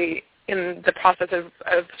 especially in the process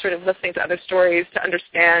of sort of listening to other stories, to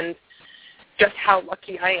understand just how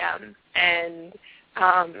lucky I am and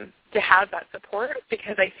to have that support,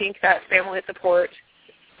 because I think that family support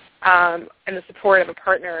and the support of a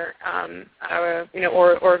partner,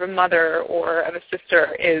 or of a mother or of a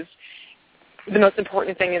sister is the most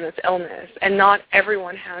important thing in this illness, and not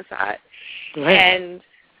everyone has that. Right. And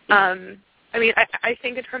I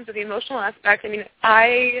think in terms of the emotional aspect,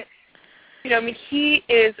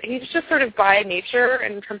 he's just sort of by nature,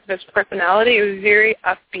 in terms of his personality, a very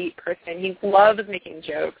upbeat person. He loves making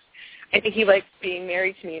jokes. I think he likes being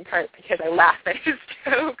married to me in part because I laugh at his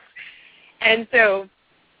jokes. And so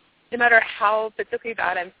no matter how physically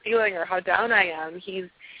bad I'm feeling or how down I am, he's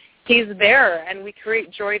there, and we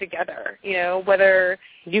create joy together, whether...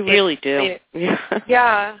 You really do.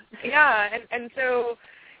 Yeah. And so,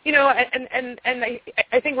 and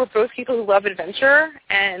I think we're both people who love adventure,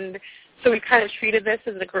 and so we kind of treated this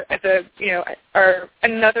as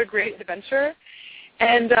another great adventure,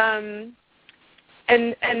 and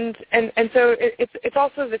so it's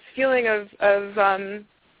also this feeling of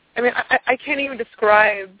I can't even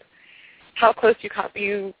describe how close you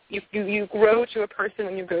grow to a person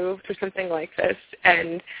when you go through something like this.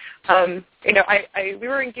 And we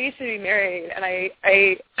were engaged to be married, and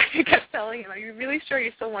I kept telling him, "Are you really sure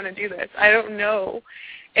you still want to do this? I don't know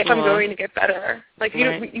if I'm going to get better.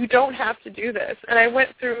 You don't have to do this." And I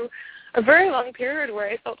went through a very long period where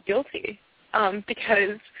I felt guilty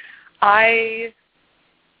because I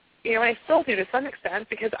still do to some extent,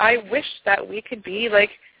 because I wish that we could be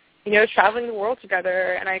traveling the world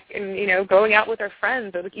together, and going out with our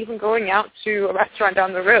friends, or even going out to a restaurant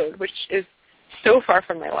down the road, which is so far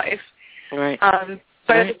from my life. Right.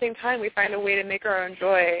 But at the same time, we find a way to make our own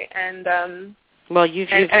joy. And well, you've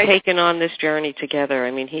taken on this journey together.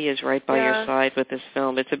 He is right by your side with this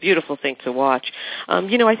film. It's a beautiful thing to watch. I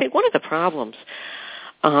think one of the problems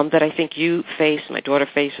that I think you face, my daughter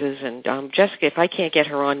faces, and Jessica, if I can't get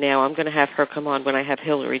her on now, I'm going to have her come on when I have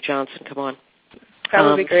Hillary Johnson come on. That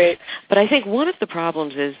would be great. But I think one of the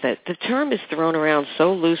problems is that the term is thrown around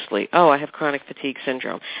so loosely. Oh, I have chronic fatigue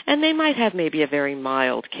syndrome. And they might have maybe a very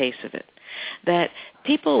mild case of it. That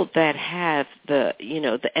people that have the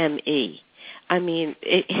ME,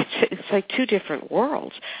 it's like two different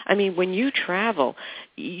worlds. When you travel,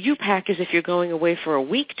 you pack as if you're going away for a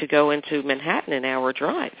week to go into Manhattan, an hour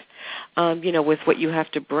drive. With what you have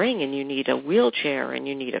to bring, and you need a wheelchair, and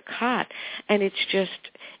you need a cot. And it's just,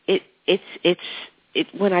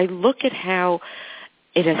 when I look at how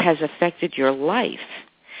it has affected your life,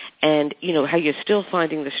 and how you're still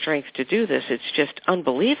finding the strength to do this, it's just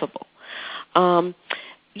unbelievable.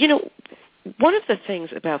 One of the things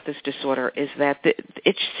about this disorder is that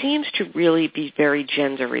it seems to really be very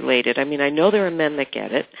gender related. I mean, I know there are men that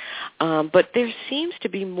get it, but there seems to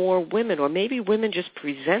be more women, or maybe women just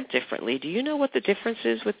present differently. Do you know what the difference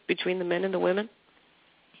is between the men and the women?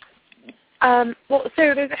 Well,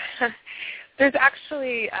 so there's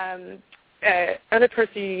actually another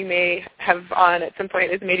person you may have on at some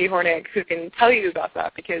point is Mady Hornig, who can tell you about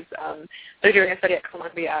that, because they're doing a study at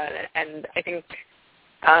Columbia, and I think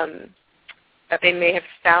that they may have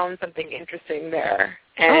found something interesting there.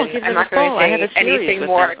 And I'm not going to say anything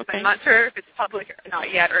more. Okay. I'm not sure if it's public or not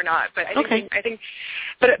yet or not. But I think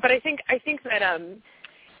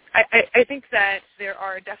that there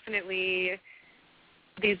are definitely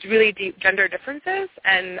these really deep gender differences,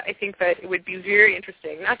 and I think that it would be very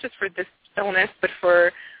interesting, not just for this illness, but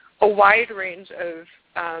for a wide range of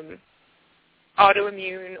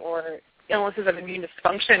autoimmune or illnesses of immune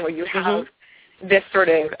dysfunction, where you have this sort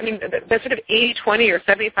of, the sort of 80-20 or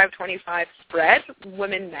 75-25 spread,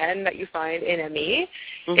 women-men, that you find in ME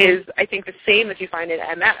is, I think, the same as you find in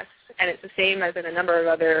MS, and it's the same as in a number of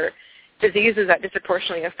other diseases that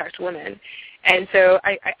disproportionately affect women. And so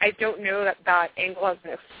I don't know that angle has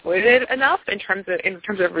been exploited enough in terms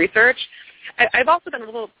of research. I've also been a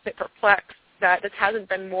little bit perplexed that this hasn't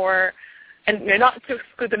been more, and not to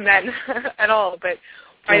exclude the men at all, but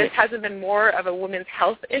why this hasn't been more of a women's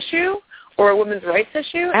health issue or a women's rights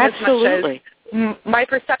issue. Absolutely. As much as my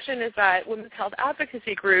perception is that women's health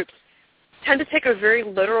advocacy groups tend to take a very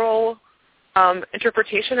literal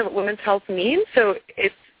interpretation of what women's health means. So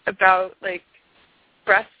it's about, like,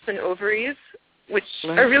 breasts and ovaries, which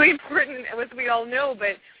are really important, as we all know,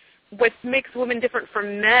 but what makes women different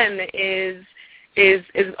from men is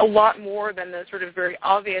a lot more than the sort of very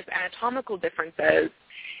obvious anatomical differences.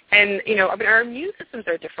 And, our immune systems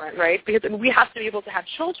are different, right? Because we have to be able to have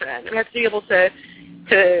children. We have to be able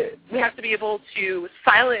to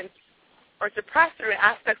silence or suppress certain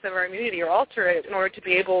aspects of our immunity or alter it in order to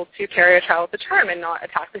be able to carry a child to term and not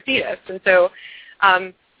attack the fetus. And so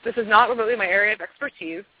this is not remotely my area of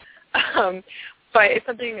expertise, but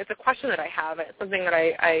it's a question that I have. It's something that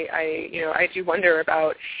I do wonder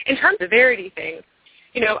about. In terms of severity thing,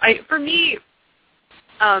 for me,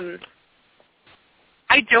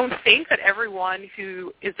 I don't think that everyone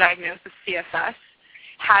who is diagnosed with CFS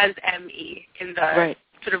has ME in the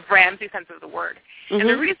sort of Ramsey sense of the word. And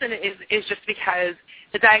the reason is just because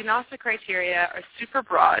the diagnostic criteria are super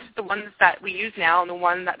broad, the ones that we use now and the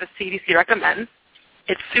one that the CDC recommends.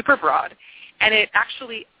 It's super broad, and it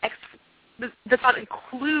actually does not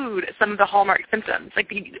include some of the hallmark symptoms. Like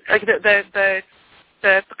the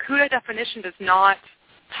PCUDA definition does not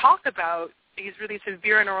talk about these really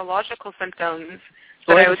severe neurological symptoms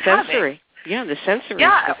that I was having. Yeah, the sensory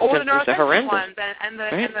or the symptoms are horrendous. Ones, and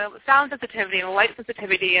the sound sensitivity and the light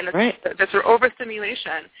sensitivity and the sort of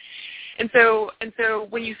overstimulation. And so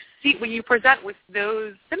when you present with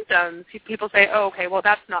those symptoms, people say, "Oh, okay, well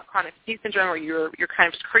that's not chronic fatigue syndrome, or you're kind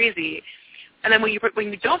of just crazy." And then when you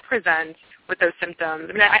don't present with those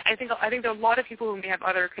symptoms, I think there are a lot of people who may have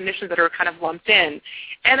other conditions that are kind of lumped in.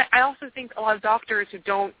 And I also think a lot of doctors who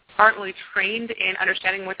aren't really trained in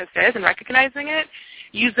understanding what this is and recognizing it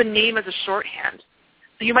use the name as a shorthand.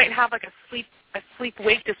 So you might have like a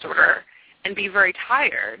sleep-wake disorder and be very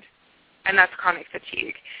tired, and that's chronic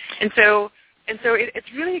fatigue. And so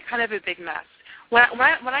it's really kind of a big mess. When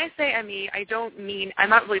I say ME, I'm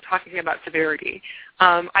not really talking about severity.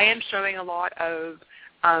 I am showing a lot of,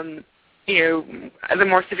 the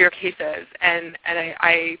more severe cases, and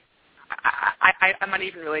I'm not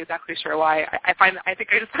even really exactly sure why. I think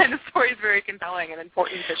I just find the stories very compelling and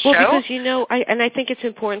important to show. Well, because I think it's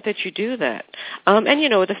important that you do that. And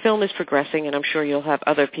the film is progressing, and I'm sure you'll have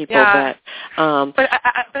other people that. But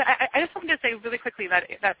I just wanted to say really quickly that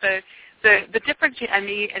the difference between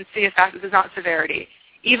ME and CFS is not severity.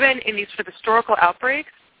 Even in these sort of historical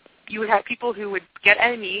outbreaks, you would have people who would get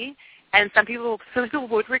ME, and some people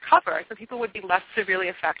would recover. Some people would be less severely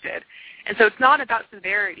affected. And so it's not about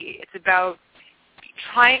severity. It's about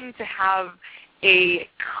trying to have a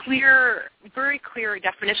very clear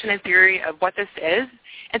definition and theory of what this is.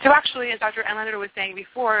 And so actually, as Dr. Enlander was saying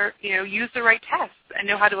before, use the right tests and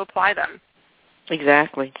know how to apply them.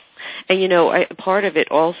 Exactly. And, part of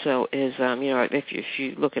it also is, if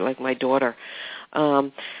you look at, like, my daughter,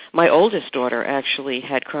 my oldest daughter actually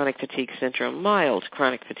had chronic fatigue syndrome, mild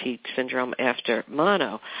chronic fatigue syndrome after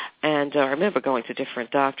mono. And I remember going to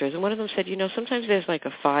different doctors, and one of them said, sometimes there's like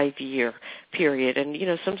a 5-year period,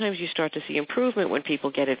 and, sometimes you start to see improvement when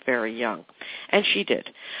people get it very young. And she did.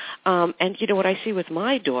 And, what I see with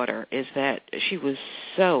my daughter is that she was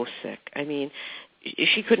so sick. I mean,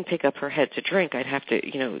 she couldn't pick up her head to drink. I'd have to,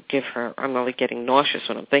 give her, I'm only getting nauseous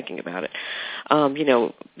when I'm thinking about it,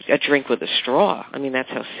 a drink with a straw. I mean,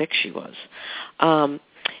 that's how sick she was. And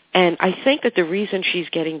I think that the reason she's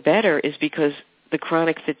getting better is because the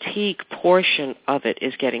chronic fatigue portion of it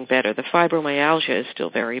is getting better. The fibromyalgia is still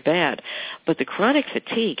very bad. But the chronic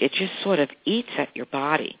fatigue, it just sort of eats at your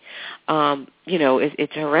body.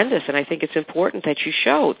 It's horrendous, and I think it's important that you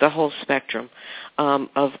show the whole spectrum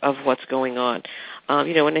of what's going on.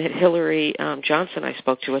 When Hillary Johnson I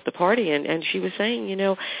spoke to at the party, and she was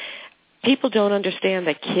saying, people don't understand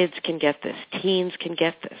that kids can get this, teens can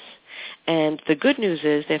get this. And the good news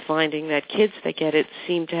is they're finding that kids that get it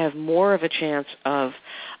seem to have more of a chance of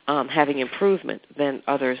having improvement than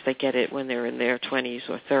others that get it when they're in their 20s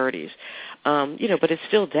or 30s. But it's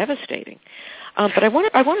still devastating. But I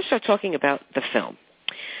want to start talking about the film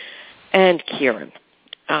and Kieran.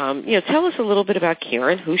 Tell us a little bit about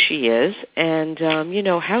Kieran, who she is, and,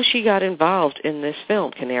 how she got involved in this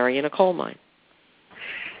film, Canary in a Coal Mine.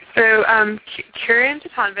 So Kieran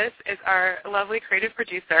Tatanovas is our lovely creative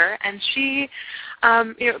producer, and she,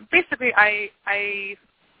 basically I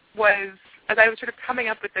was, as I was sort of coming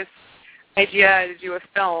up with this idea to do a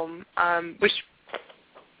film, which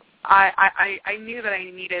I knew that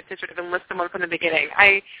I needed to sort of enlist someone from the beginning.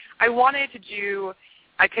 I wanted to do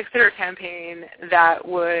a Kickstarter campaign that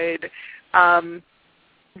would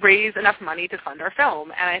raise enough money to fund our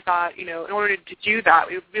film, and I thought, in order to do that,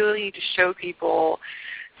 we really need to show people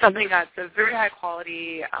something that's of very high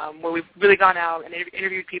quality, where we've really gone out and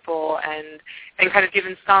interviewed people and kind of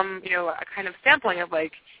given some, a kind of sampling of,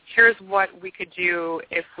 like, here's what we could do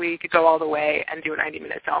if we could go all the way and do a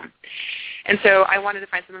 90-minute film. And so I wanted to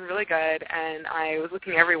find someone really good, and I was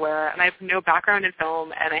looking everywhere, and I have no background in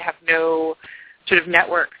film, and I have no sort of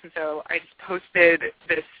networks, and so I just posted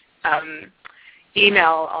this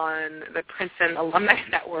email on the Princeton Alumni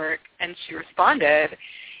Network, and she responded.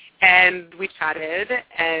 And we chatted,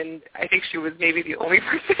 and I think she was maybe the only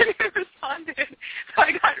person who responded, so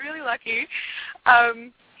I got really lucky.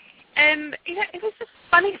 And it was this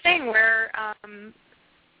funny thing where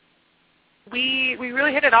we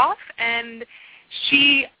really hit it off, and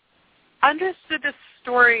she understood the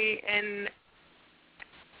story in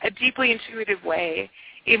a deeply intuitive way,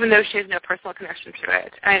 even though she has no personal connection to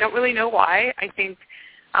it. And I don't really know why. I think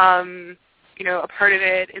a part of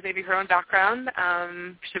it is maybe her own background.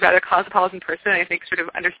 She's a rather cosmopolitan person, I think, sort of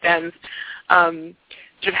understands sort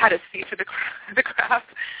of how to see through the craft.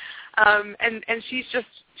 And she's just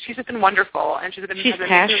been wonderful, and she's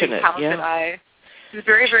passionate. Talented eye. She's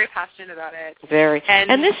very, very passionate about it. Very.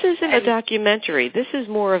 And this isn't a documentary. This is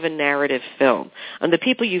more of a narrative film. And the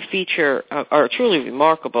people you feature are truly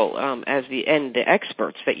remarkable, as the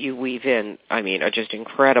experts that you weave in, are just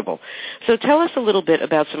incredible. So tell us a little bit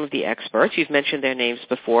about some of the experts. You've mentioned their names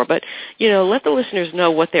before, but, let the listeners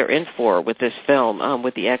know what they're in for with this film,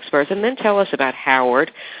 with the experts. And then tell us about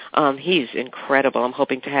Howard. He's incredible. I'm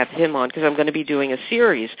hoping to have him on because I'm going to be doing a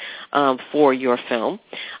series for your film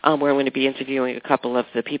where I'm going to be interviewing a couple of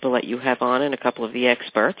the people that you have on and a couple of the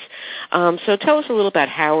experts. So tell us a little about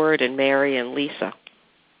Howard and Mary and Lisa.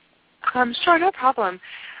 Sure, no problem.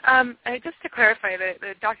 Just to clarify,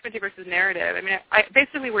 the documentary versus narrative,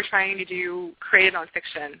 basically we're trying to do creative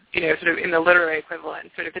nonfiction, sort of in the literary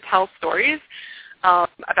equivalent, sort of to tell stories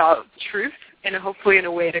about truth and hopefully in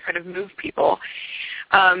a way to kind of move people.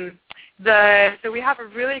 So we have a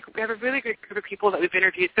really good group of people that we've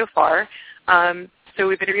interviewed so far. So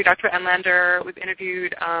we've interviewed Dr. Enlander. We've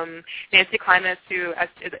interviewed Nancy Klimas, who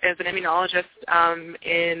is an immunologist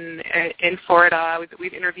in Florida.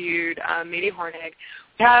 We've interviewed Mady Hornig.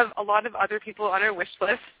 We have a lot of other people on our wish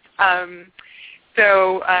list.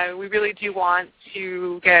 So we really do want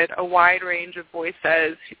to get a wide range of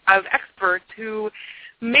voices of experts who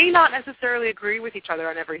may not necessarily agree with each other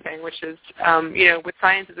on everything, which is, what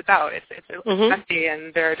science is about. It's messy,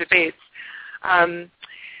 and there are debates.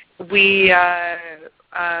 We are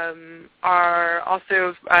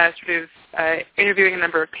also sort of interviewing a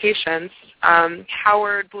number of patients.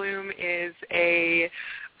 Howard Bloom is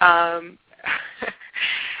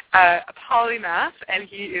a polymath, and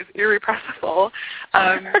he is irrepressible.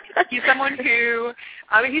 He's someone who,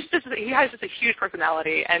 he has just a huge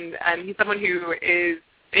personality, and he's someone who is,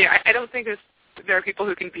 I don't think there are people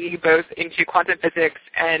who can be both into quantum physics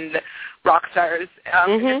and rock stars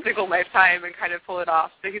in a single lifetime and kind of pull it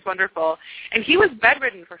off. So he's wonderful. And he was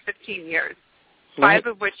bedridden for 15 years, 5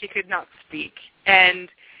 of which he could not speak. And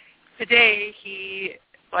today he,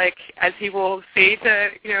 like, as he will say to,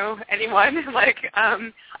 anyone, like,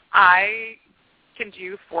 I can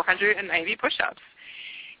do 490 push-ups.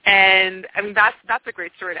 And, I mean, that's a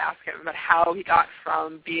great story to ask him about how he got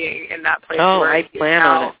from being in that place where I plan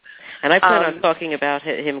on it. And I plan on talking about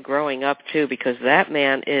him growing up, too, because that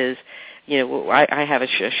man is, I have a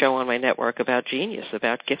show on my network about genius,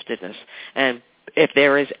 about giftedness. And if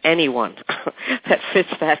there is anyone that fits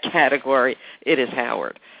that category, it is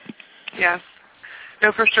Howard. Yes.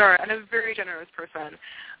 No, for sure. And a very generous person.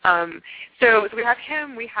 So we have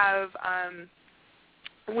him. We have...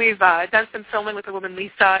 We've done some filming with a woman,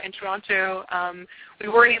 Lisa, in Toronto. We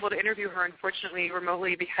weren't able to interview her, unfortunately,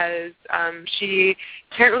 remotely because she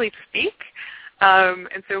can't really speak.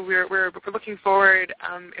 And so we're looking forward,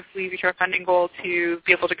 if we reach our funding goal, to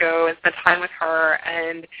be able to go and spend time with her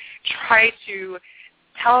and try to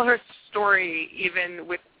tell her story even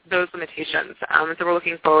with those limitations. So we're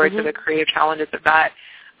looking forward to the creative challenges of that.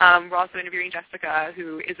 We're also interviewing Jessica,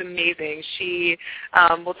 who is amazing. She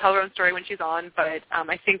will tell her own story when she's on, but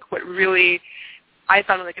I think what really I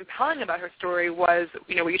found really compelling about her story was,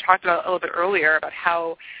 what you talked about a little bit earlier, about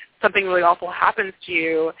how something really awful happens to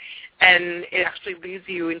you, and it actually leads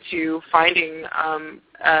you into finding,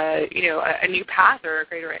 a new path or a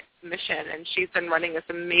greater mission. And she's been running this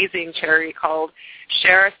amazing charity called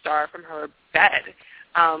Share a Star from her bed,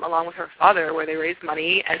 along with her father, where they raise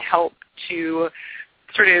money and help to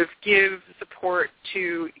sort of give support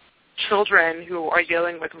to children who are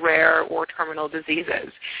dealing with rare or terminal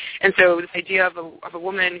diseases. And so this idea of a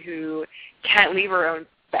woman who can't leave her own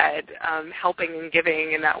bed, helping and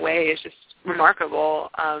giving in that way is just remarkable.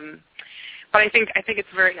 But I think it's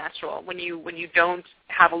very natural. When you don't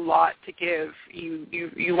have a lot to give,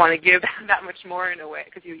 you want to give that much more in a way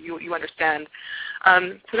because you understand.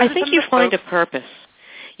 So I think you find a purpose.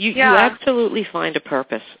 You absolutely find a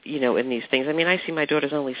purpose, in these things. I mean, I see my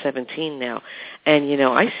daughter's only 17 now, and,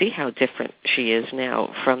 I see how different she is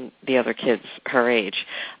now from the other kids her age.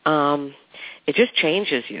 It just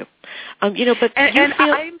changes you. But you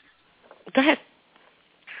feel... Go ahead.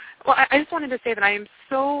 Well, I just wanted to say that I am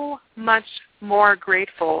so much more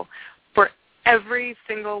grateful for every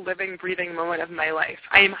single living, breathing moment of my life.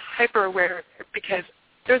 I am hyper aware because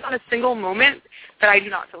there's not a single moment that I do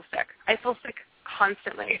not feel sick. I feel sick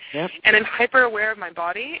constantly. Yep. And I'm hyper aware of my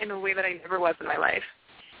body in a way that I never was in my life.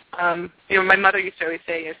 My mother used to always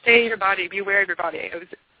say, stay in your body, be aware of your body.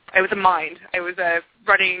 I was a mind. I was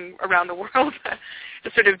running around the world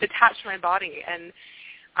to sort of detach my body. And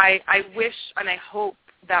I wish and I hope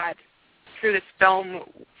that through this film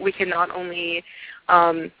we can not only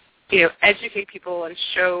educate people and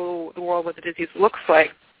show the world what the disease looks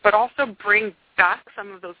like, but also bring back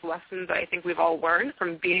some of those lessons that I think we've all learned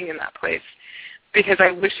from being in that place. Because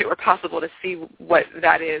I wish it were possible to see what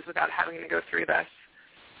that is without having to go through this.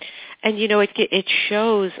 And it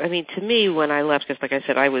shows. I mean, to me, when I left, because like I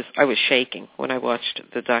said, I was shaking when I watched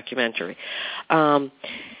the documentary, and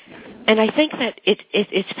I think that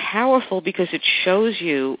it's powerful because it shows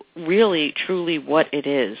you really, truly what it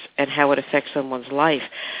is and how it affects someone's life.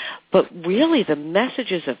 But really, the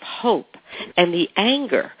messages of hope and the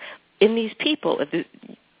anger in these people,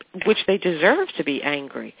 which they deserve to be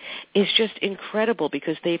angry, is just incredible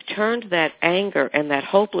because they've turned that anger and that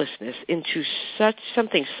hopelessness into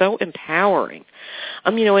something so empowering.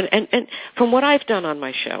 And from what I've done on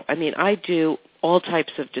my show, I mean, I do all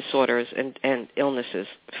types of disorders and illnesses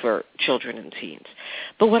for children and teens.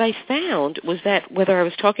 But what I found was that whether I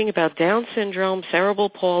was talking about Down syndrome, cerebral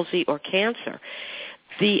palsy, or cancer,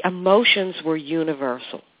 the emotions were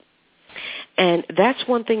universal. And that's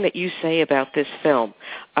one thing that you say about this film,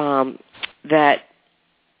 that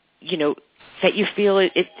you feel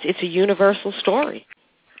it's a universal story.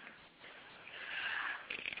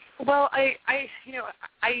 Well, I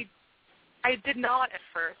did not at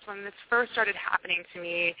first. When this first started happening to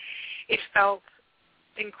me, it felt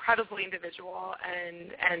incredibly individual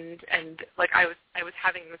and like I was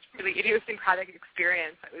having this really idiosyncratic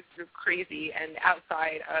experience that was sort of crazy and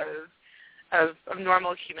outside of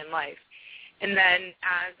normal human life. And then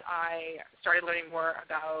as I started learning more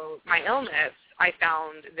about my illness, I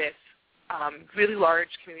found this really large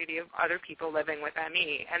community of other people living with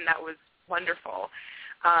ME, and that was wonderful.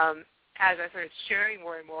 As I started sharing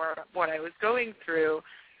more and more about what I was going through,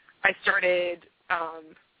 I started,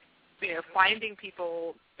 finding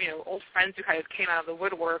people, old friends who kind of came out of the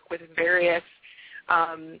woodwork with various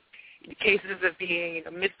cases of being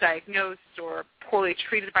misdiagnosed or poorly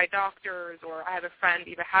treated by doctors. Or I have a friend,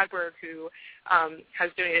 Eva Hagberg, who has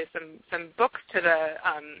donated some books to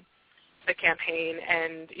the campaign,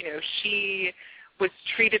 and she was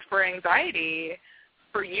treated for anxiety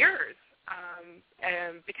for years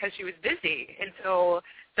because she was busy, until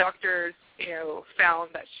doctors found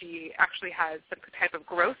that she actually had some type of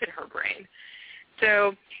growth in her brain.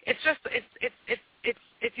 So it's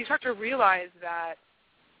you start to realize that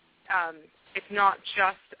it's not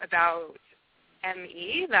just about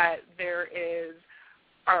ME, that there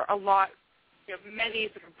are a lot, many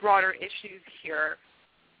sort of broader issues here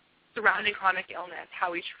surrounding chronic illness,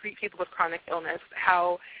 how we treat people with chronic illness,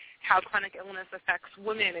 how chronic illness affects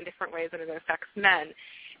women in different ways than it affects men.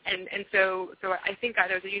 And so I think that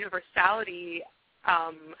there's a universality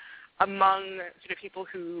among sort of people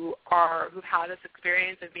who've had this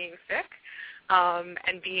experience of being sick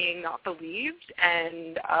and being not believed,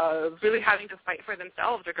 and really having to fight for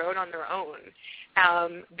themselves or go it on their own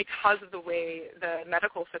because of the way the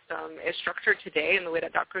medical system is structured today and the way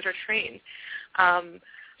that doctors are trained.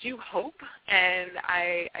 Do hope, and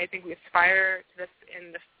I think we aspire to this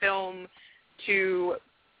in the film, to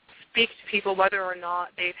speak to people whether or not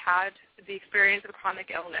they've had the experience of chronic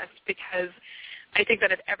illness, because I think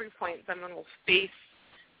that at every point someone will face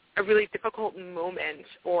a really difficult moment,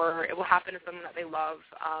 or it will happen to someone that they love.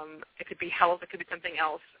 It could be health, it could be something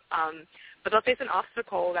else, but they'll face an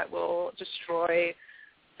obstacle that will destroy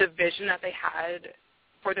the vision that they had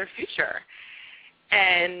for their future.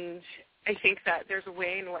 And I think that there's a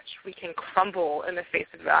way in which we can crumble in the face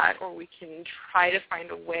of that, or we can try to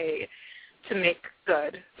find a way to make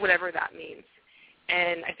good, whatever that means.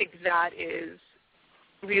 And I think that is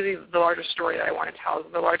really the larger story that I want to tell,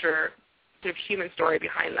 the larger sort of human story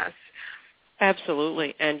behind this.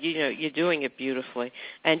 Absolutely, and you're doing it beautifully.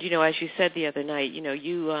 And as you said the other night,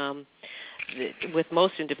 with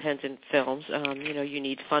most independent films, you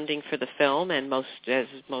need funding for the film, and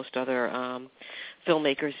most other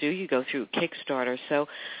filmmakers do, you go through Kickstarter. So,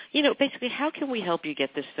 basically, how can we help you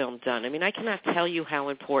get this film done? I mean, I cannot tell you how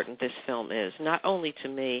important this film is, not only to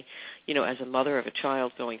me, as a mother of a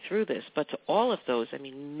child going through this, but to all of those,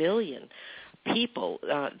 million people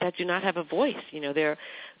that do not have a voice, they're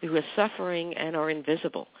who are suffering and are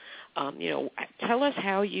invisible. Tell us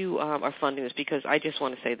how you are funding this, because I just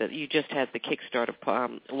want to say that you just had the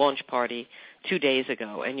Kickstarter launch party 2 days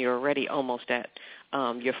ago, and you're already almost at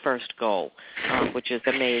your first goal, which is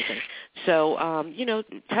amazing. So,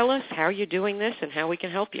 tell us how you're doing this and how we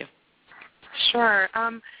can help you. Sure.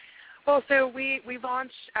 Well, so we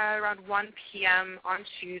launched around 1 p.m. on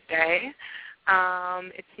Tuesday.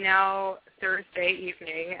 It's now Thursday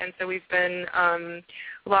evening, and so we've been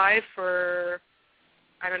live for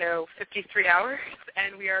 53 hours,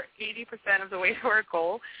 and we are 80% of the way to our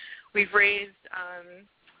goal. We've raised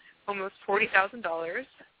almost $40,000,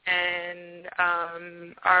 and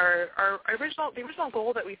the original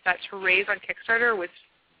goal that we set to raise on Kickstarter was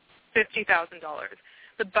 $50,000.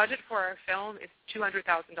 The budget for our film is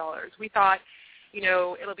 $200,000. We thought,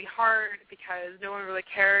 it'll be hard because no one really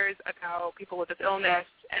cares about people with this illness,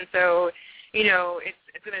 and so,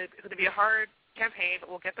 it's gonna be a hard campaign, but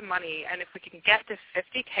we'll get the money, and if we can get to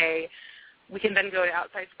 $50K, we can then go to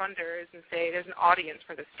outside funders and say there's an audience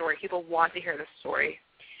for this story. People want to hear this story,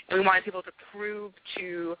 and we wanted people to prove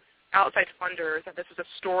to outside funders that this is a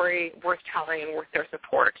story worth telling and worth their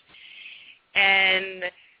support. And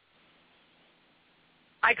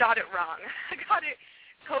I got it wrong. I got it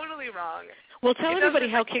totally wrong. Well, tell everybody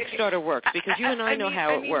how Kickstarter works, because you and I know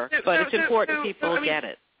how it works, but it's important people get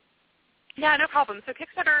it. Yeah, no problem. So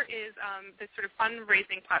Kickstarter is this sort of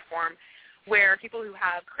fundraising platform where people who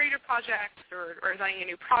have creative projects or designing a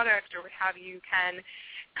new product or what have you can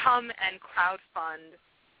come and crowdfund,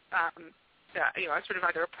 sort of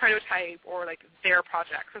either a prototype or like their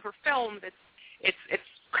project. So for films, it's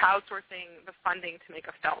crowdsourcing the funding to make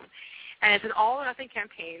a film, and it's an all-or-nothing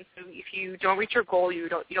campaign. So if you don't reach your goal, you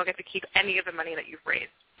don't get to keep any of the money that you've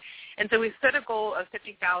raised. And so we set a goal of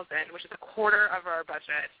 $50,000, which is a quarter of our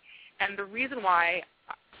budget. And the reason why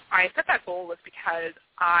I set that goal was because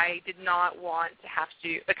I did not want to have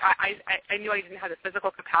to, I knew I didn't have the physical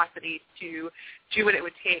capacity to do what it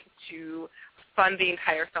would take to fund the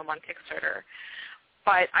entire film on Kickstarter.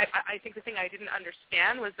 But I think the thing I didn't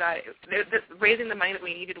understand was that raising the money that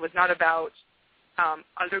we needed was not about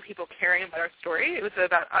other people caring about our story. It was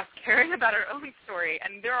about us caring about our own story.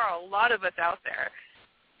 And there are a lot of us out there.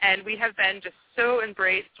 And we have been just so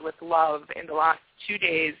embraced with love in the last 2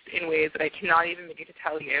 days in ways that I cannot even begin to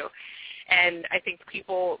tell you. And I think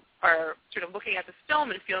people are sort of looking at this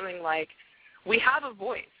film and feeling like we have a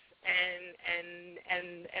voice. And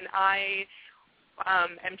I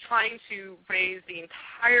am trying to raise the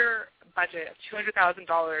entire budget of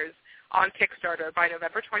 $200,000 on Kickstarter by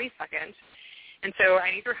November 22nd. And so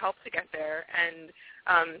I need your help to get there. And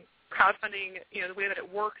crowdfunding, the way that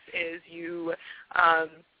it works is you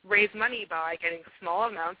raise money by getting small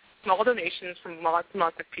donations from lots and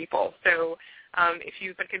lots of people. So if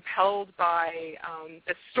you've been compelled by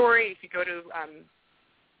the story, if you go to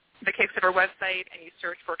the Kickstarter website and you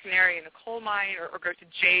search for Canary in a Coal Mine or go to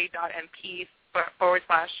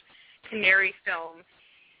j.mp/Canary film,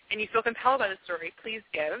 and you feel compelled by the story, please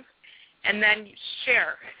give. And then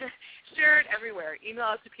share. Share it everywhere.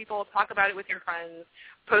 Email it to people. Talk about it with your friends.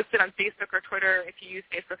 Post it on Facebook or Twitter if you use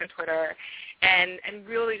Facebook and Twitter. And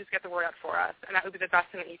really just get the word out for us. And that would be the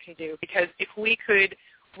best thing that you can do. Because if we could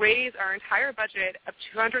raise our entire budget of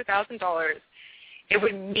 $200,000, it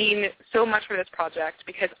would mean so much for this project.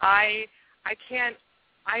 Because I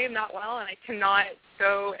am not well, and I cannot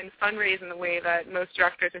go and fundraise in the way that most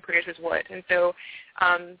directors and producers would. And so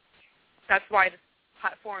that's why this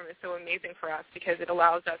platform is so amazing for us, because it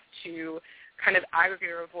allows us to kind of aggregate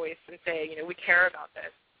our voice and say, we care about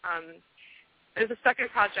this. There's a second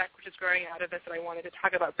project which is growing out of this that I wanted to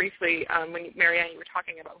talk about briefly. When Marianne, you were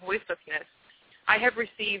talking about voicelessness, I have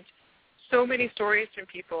received so many stories from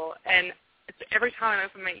people, and every time I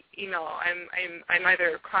open my email, I'm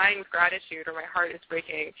either crying with gratitude or my heart is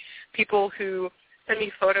breaking. People who send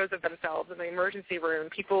me photos of themselves in the emergency room,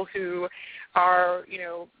 people who are,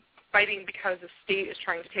 fighting because the state is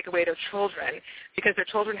trying to take away their children because their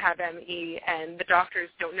children have ME and the doctors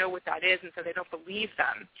don't know what that is, and so they don't believe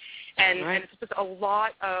them. And it's just a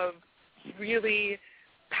lot of really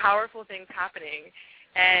powerful things happening.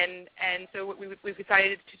 And so what we've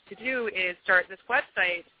decided to do is start this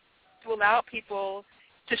website to allow people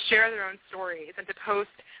to share their own stories and to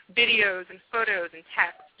post videos and photos and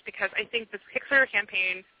text, because I think this Kickstarter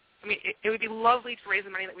campaign, it would be lovely to raise the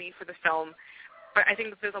money that we need for the film, but I think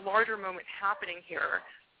that there's a larger moment happening here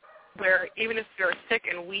where even if we're sick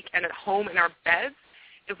and weak and at home in our beds,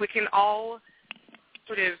 if we can all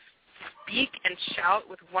sort of speak and shout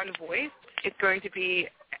with one voice, it's going to be,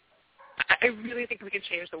 I really think we can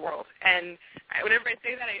change the world. And whenever I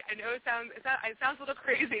say that, I know it sounds a little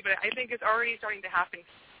crazy, but I think it's already starting to happen.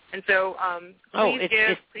 And so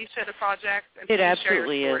please share the project, and please share your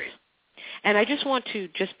stories. And I just want to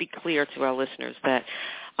just be clear to our listeners that,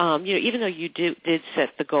 even though you did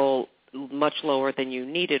set the goal much lower than you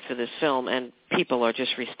needed for this film, and people are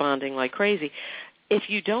just responding like crazy, if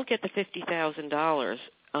you don't get the $50,000,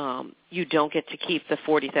 you don't get to keep the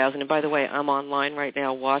 $40,000. And by the way, I'm online right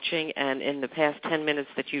now watching, and in the past 10 minutes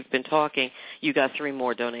that you've been talking, you got 3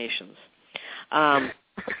 more donations.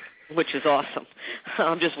 Which is awesome.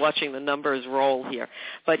 I'm just watching the numbers roll here.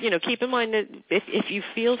 But, keep in mind that if you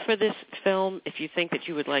feel for this film, if you think that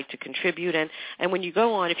you would like to contribute, and when you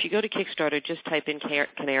go on, if you go to Kickstarter, just type in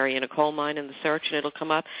Canary in a Coal Mine in the search, and it'll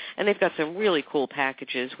come up. And they've got some really cool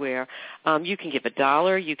packages where you can give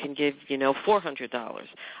 $1, you can give, $400.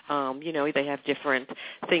 They have different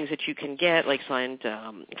things that you can get, like signed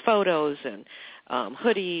photos and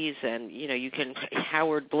hoodies, and you can.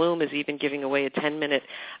 Howard Bloom is even giving away a 10-minute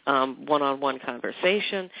one-on-one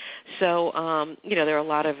conversation. So there are a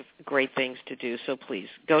lot of great things to do. So please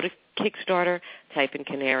go to Kickstarter, type in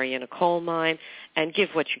Canary in a Coal Mine, and give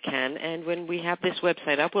what you can. And when we have this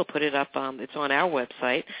website up, we'll put it up. It's on our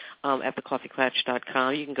website at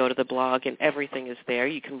thecoffeeclatch.com. You can go to the blog, and everything is there.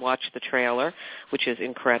 You can watch the trailer, which is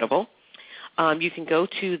incredible. You can go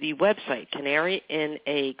to the website, Canary in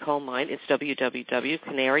a Coal Mine. It's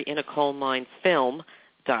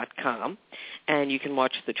www.canaryinacoalminefilm.com. And you can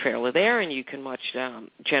watch the trailer there, and you can watch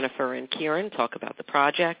Jennifer and Kieran talk about the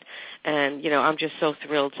project. And, I'm just so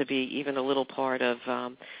thrilled to be even a little part of,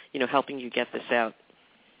 helping you get this out.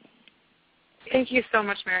 Thank you so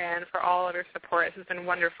much, Marianne, for all of your support. This has been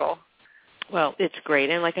wonderful. Well, it's great.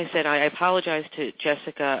 And like I said, I apologize to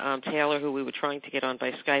Jessica Taylor, who we were trying to get on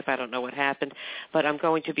by Skype. I don't know what happened. But I'm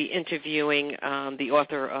going to be interviewing the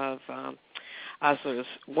author of Osler's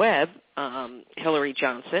Web, Hillary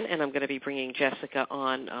Johnson, and I'm going to be bringing Jessica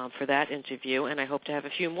on for that interview. And I hope to have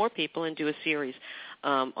a few more people and do a series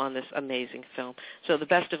on this amazing film. So the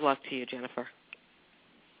best of luck to you, Jennifer.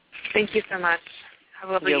 Thank you so much. Have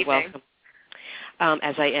a lovely evening. You're welcome.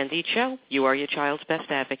 As I end each show, you are your child's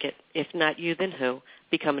best advocate. If not you, then who?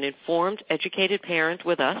 Become an informed, educated parent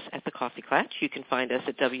with us at The Coffee Clatch. You can find us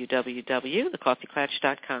at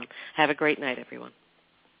www.thecoffeeclatch.com. Have a great night, everyone.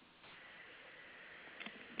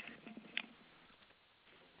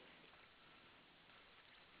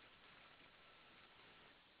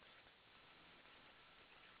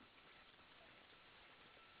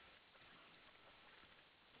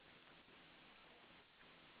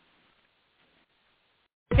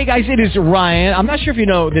 Hey guys, it is Ryan. I'm not sure if you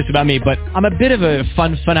know this about me, but I'm a bit of a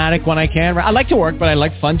fun fanatic when I can. I like to work, but I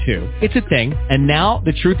like fun too. It's a thing. And now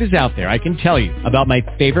the truth is out there. I can tell you about my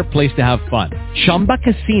favorite place to have fun. Chumba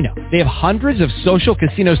Casino. They have hundreds of social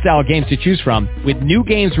casino style games to choose from with new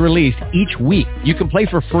games released each week. You can play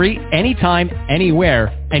for free anytime,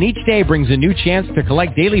 anywhere. And each day brings a new chance to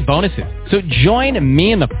collect daily bonuses. So join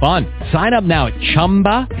me in the fun. Sign up now at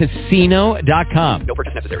ChumbaCasino.com. No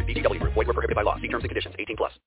purchase necessary. VGW Group. Void where prohibited by law. See terms and conditions. 18+.